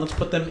and fun. Let's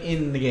put them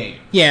in the game."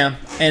 Yeah,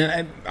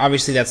 and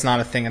obviously that's not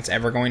a thing that's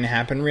ever going to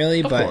happen,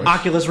 really. But course.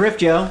 Oculus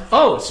Rift, Joe.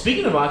 Oh,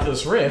 speaking of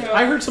Oculus Rift, Yeah.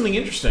 I heard something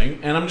interesting,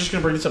 and I'm just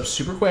gonna bring this up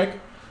super quick.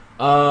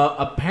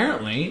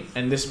 Apparently,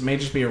 and this may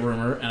just be a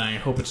rumor, and I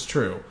hope it's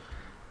true,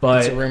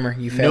 but It's a rumor.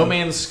 You No failed.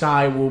 Man's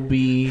Sky will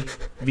be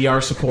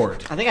VR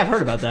support. I think I've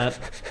heard about that.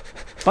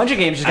 A bunch of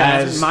games just got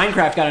As announced.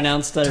 Minecraft got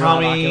announced. That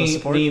Oculus Tommy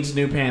support. needs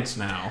new pants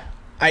now.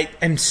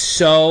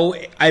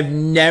 I've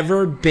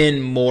never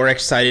been more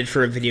excited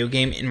for a video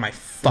game in my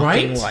fucking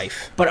Right?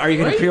 life. But are you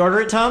going Right? to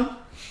pre-order it, Tom?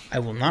 I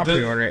will not The-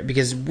 pre-order it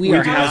because we We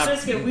are do out. not-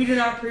 Biscuit, we do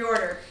not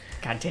pre-order.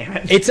 God damn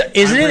it! Isn't it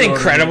pre-ordering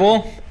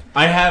incredible?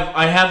 I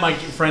have my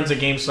friends at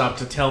GameStop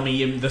to tell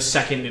me in the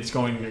second it's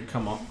going to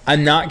come up.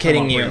 I'm not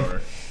kidding come on you.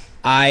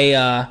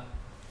 pre-order.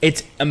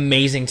 It's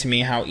amazing to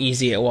me how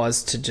easy it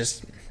was to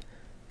just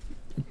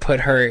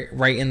put her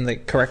right in the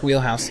correct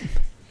wheelhouse.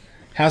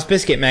 House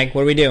Biscuit, Meg,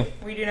 what do we do?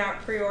 We do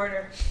not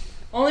pre-order.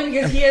 Only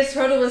because he has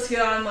Total Biscuit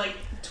on like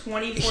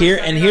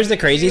 24/7. Here's the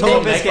crazy Total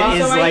thing. Biscuit So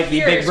is I like the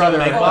hear big it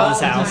brother all of the this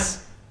time.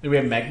 house. Do we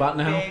have Megbot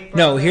now? Big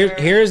No, Brother.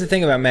 here's the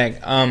thing about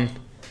Meg.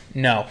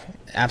 No,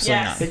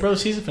 absolutely Yes. Big not. Brother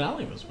season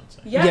finale was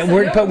Wednesday. Yes, Yeah, I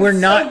know, but we're it's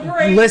so not.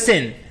 great.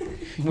 Listen,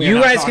 We're you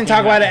not guys can talking talk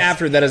about about it this.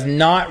 after. That is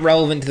not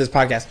relevant to this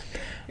podcast.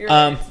 You're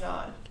right, it's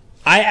not.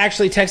 I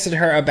actually texted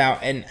her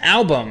about an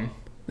album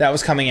that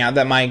was coming out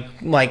that my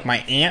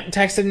aunt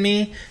texted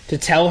me to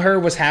tell her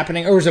was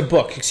happening, or it was a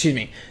book, excuse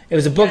me. It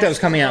was a book that was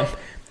coming out.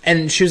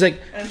 And she was like,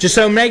 just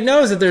so Meg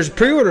knows that there's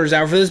pre-orders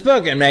out for this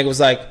book. And Meg was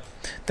like,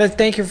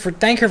 thank her for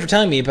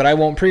telling me, but I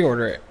won't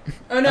pre-order it.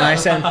 Oh, no. And I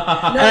said,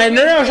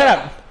 no, shut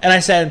up. And I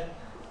said,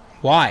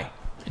 why?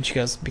 And she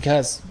goes,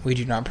 because we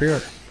do not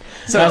pre-order.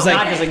 So I it's was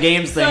not like, just a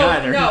games thing So,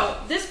 either. no,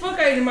 this book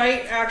I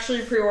might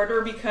actually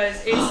pre-order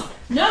because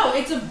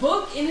it's a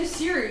book in a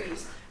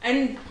series,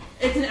 and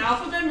it's an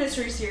alphabet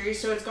mystery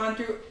series. So it's gone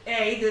through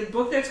A. The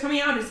book that's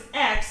coming out is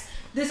X.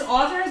 This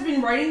author has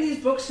been writing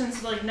these books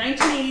since like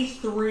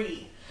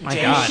 1983. My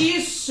And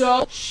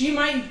God. she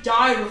might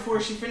die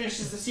before she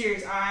finishes the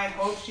series. I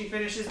hope she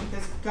finishes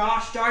because,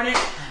 gosh darn it,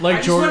 Like I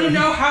just George- want to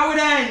know how it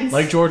ends.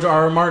 Like George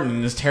R. R. Martin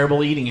and his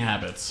terrible eating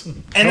habits.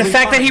 and the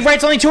fact that he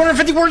writes only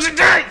 250 words a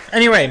day.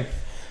 Anyway,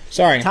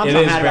 sorry. Tom's It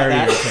not is mad about very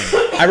that.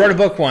 irritating. I wrote a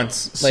book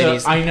once,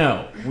 ladies. So, I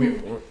know.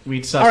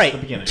 We sussed All at the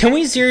right, beginning. can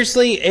we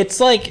seriously?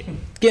 It's like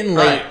getting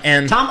late, right.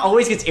 and Tom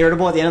always gets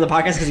irritable at the end of the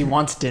podcast because he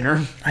wants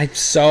dinner. I'm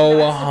so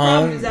That's the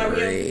problem is that we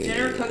have hungry.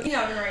 dinner cooking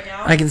oven right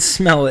now. I can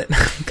smell it.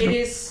 It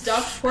is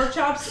stuffed pork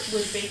chops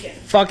with bacon.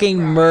 Fucking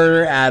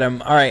murder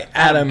Adam. All right,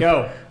 Adam.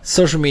 Go.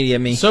 Social media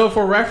me. So,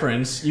 for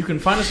reference, you can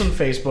find us on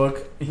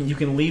Facebook. You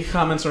can leave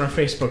comments on our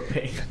Facebook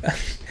page.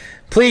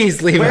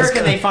 Please leave Where us.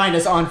 can they find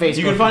us on Facebook?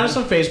 You can find us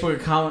on Facebook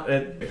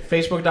at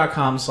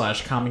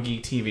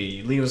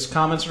facebook.com/CommonGeekTV. Leave us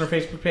comments on our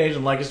Facebook page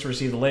and like us to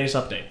receive the latest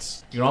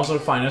updates. You can also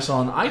find us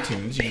on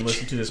iTunes. You can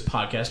listen to this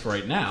podcast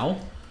right now,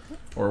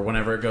 or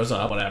whenever it goes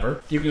up,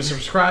 whatever. You can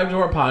subscribe to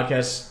our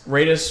podcast,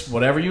 rate us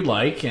whatever you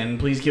like, and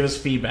please give us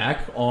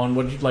feedback on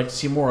what you'd like to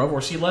see more of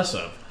or see less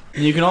of.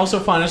 And you can also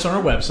find us on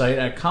our website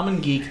at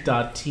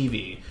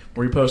commongeek.tv,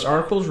 where we post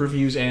articles,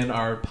 reviews, and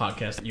our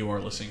podcast that you are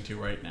listening to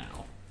right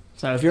now.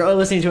 So if you're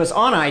listening to us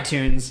on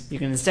iTunes, you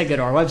can instead go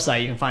to our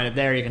website. You can find it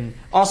there. You can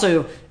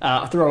also, through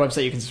our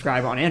website, you can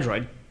subscribe on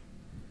Android.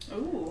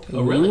 Ooh,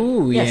 Oh, really?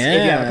 Ooh, Yes,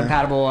 if you have a yeah.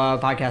 compatible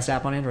podcast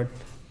app on Android.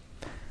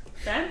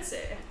 fancy.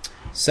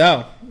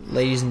 So,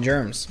 ladies and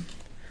germs,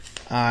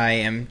 I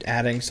am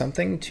adding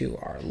something to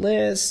our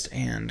list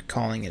and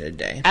calling it a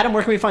day. Adam,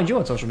 where can we find you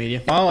on social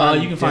media? While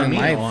I'm You can find me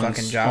doing my on,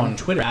 fucking job. on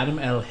Twitter, Adam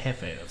L.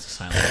 Jefe. That's a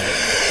silent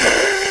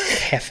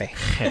Jefe.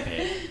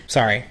 Jefe.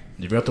 Sorry.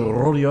 You got to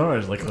roll your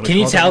eyes like. Can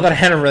you tell that I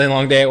had a really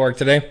long day at work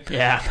today?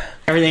 Yeah.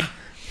 Everything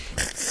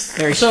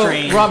very So,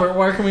 strange. Robert,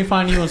 where can we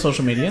find you on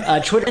social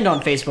media? Twitter and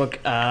on Facebook,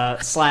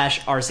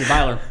 /RC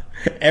Byler.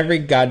 Every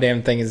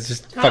goddamn thing is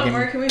just Tom,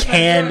 where fucking can we find you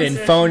canned on and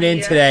social phoned in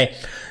media? today.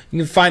 You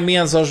can find me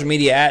on social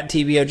media at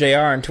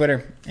TBOJR on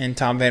Twitter and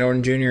Tom Van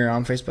Orden Jr.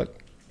 on Facebook.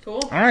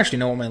 Cool. I don't actually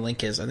know what my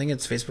link is. I think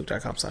it's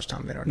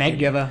facebook.com/Tom Van Orden. Meg, do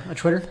you have a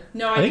Twitter?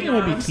 No, I think it do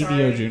would not, be I'm TBO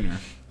sorry. Junior.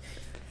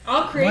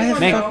 I'll create Why the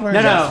one. fuck though. would-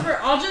 No, Just no.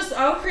 for-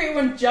 I'll create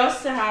one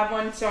just to have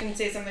one so I can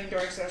say something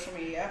during social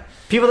media.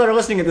 People that are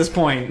listening at this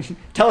point,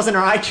 tell us in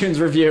our iTunes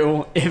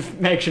review if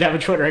Meg should have a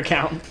Twitter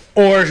account.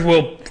 Or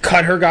we'll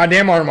cut her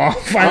goddamn arm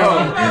off. I Talk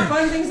don't know. about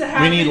fun things that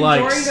happen need during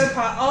likes. the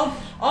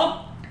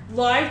I'll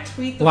live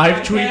tweet the Live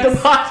podcast. tweet the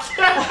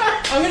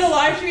podcast. I'm gonna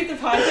live tweet the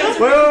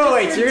podcast.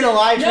 Wait, so you're gonna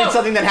live tweet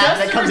something that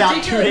happened that comes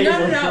out 2 days No.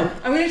 later.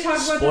 I'm gonna talk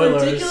about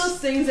Spoilers. the ridiculous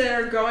things that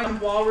are going on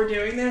while we're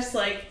doing this.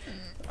 Like,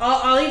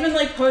 I'll even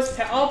like post.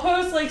 I'll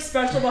post like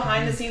special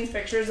behind the scenes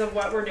pictures of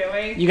what we're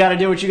doing. You gotta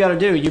do what you gotta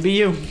do. You be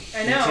you.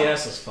 I know.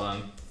 BTS is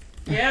fun.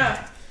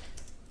 Yeah.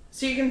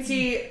 So you can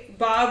see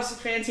Bob's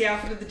fancy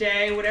outfit of the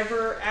day,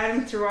 whatever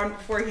Adam threw on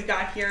before he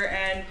got here,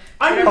 and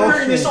I've been whatever-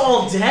 wearing this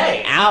all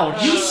day.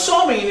 Ouch. You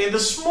saw me in it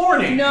this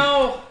morning.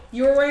 No,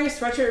 you were wearing a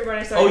sweatshirt when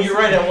I saw Oh, you. you're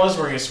right. I was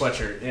wearing a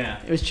sweatshirt. Yeah,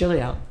 It was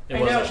chilly out. it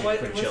I was know, actually it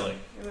pretty was, chilly.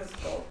 It was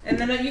cold. And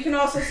then you can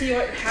also see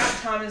what hat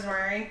Tom is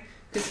wearing,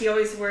 because he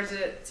always wears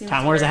it. Seems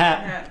Tom to wears a wear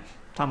hat.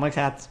 Tom likes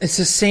hats. It's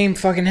the same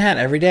fucking hat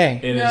every day.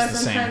 It No, is the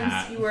same sometimes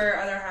hat. you wear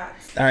other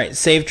hats. All right,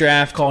 safe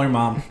draft. Call your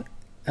mom.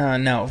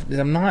 No,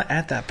 I'm not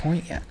at that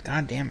point yet.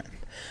 God damn it.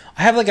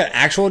 I have like an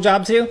actual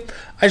job to do.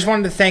 I just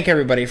wanted to thank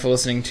everybody for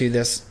listening to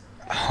this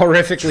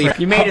horrifically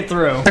You made it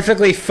through.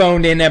 horrifically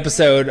phoned in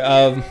episode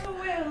of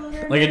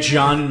Like a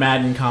John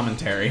Madden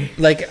commentary.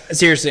 like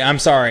seriously, I'm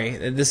sorry.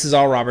 This is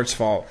all Robert's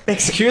fault.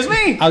 Excuse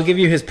me? I'll give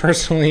you his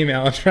personal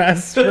email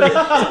address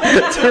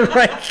to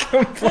write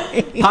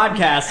complaint.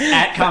 Podcast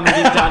at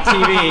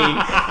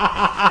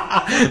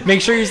comedy.tv.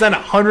 Make sure you send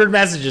 100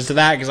 messages to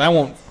that because I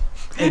won't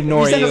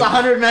ignore You send you. us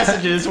 100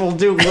 messages, we'll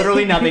do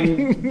literally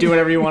nothing. Do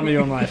whatever you want to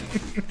do in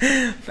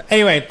life.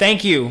 Anyway,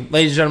 thank you,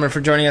 ladies and gentlemen, for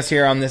joining us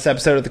here on this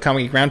episode of the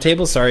Comic Geek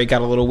Roundtable. Sorry it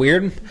got a little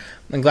weird.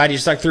 I'm glad you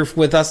stuck through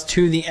with us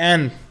to the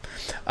end.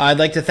 I'd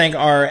like to thank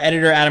our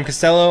editor, Adam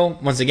Costello,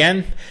 once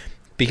again,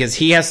 because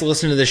he has to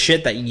listen to the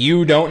shit that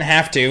you don't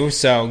have to,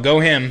 so go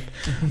him.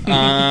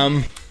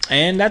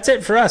 And that's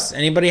it for us.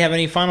 Anybody have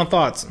any final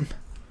thoughts?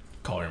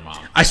 Call your mom.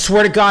 mom. I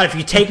swear to God, if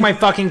you take my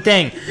fucking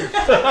thing.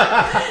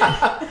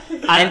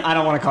 I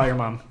don't want to call your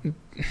mom.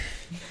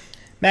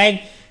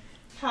 Meg?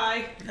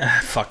 Hi.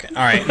 Fuck it.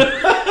 All right.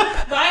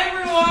 Bye,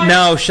 everyone.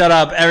 No, shut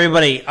up.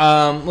 Everybody,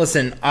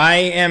 listen, I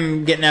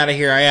am getting out of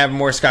here. I have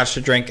more scotch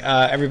to drink.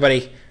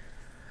 Everybody,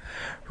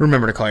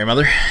 remember to call your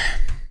mother.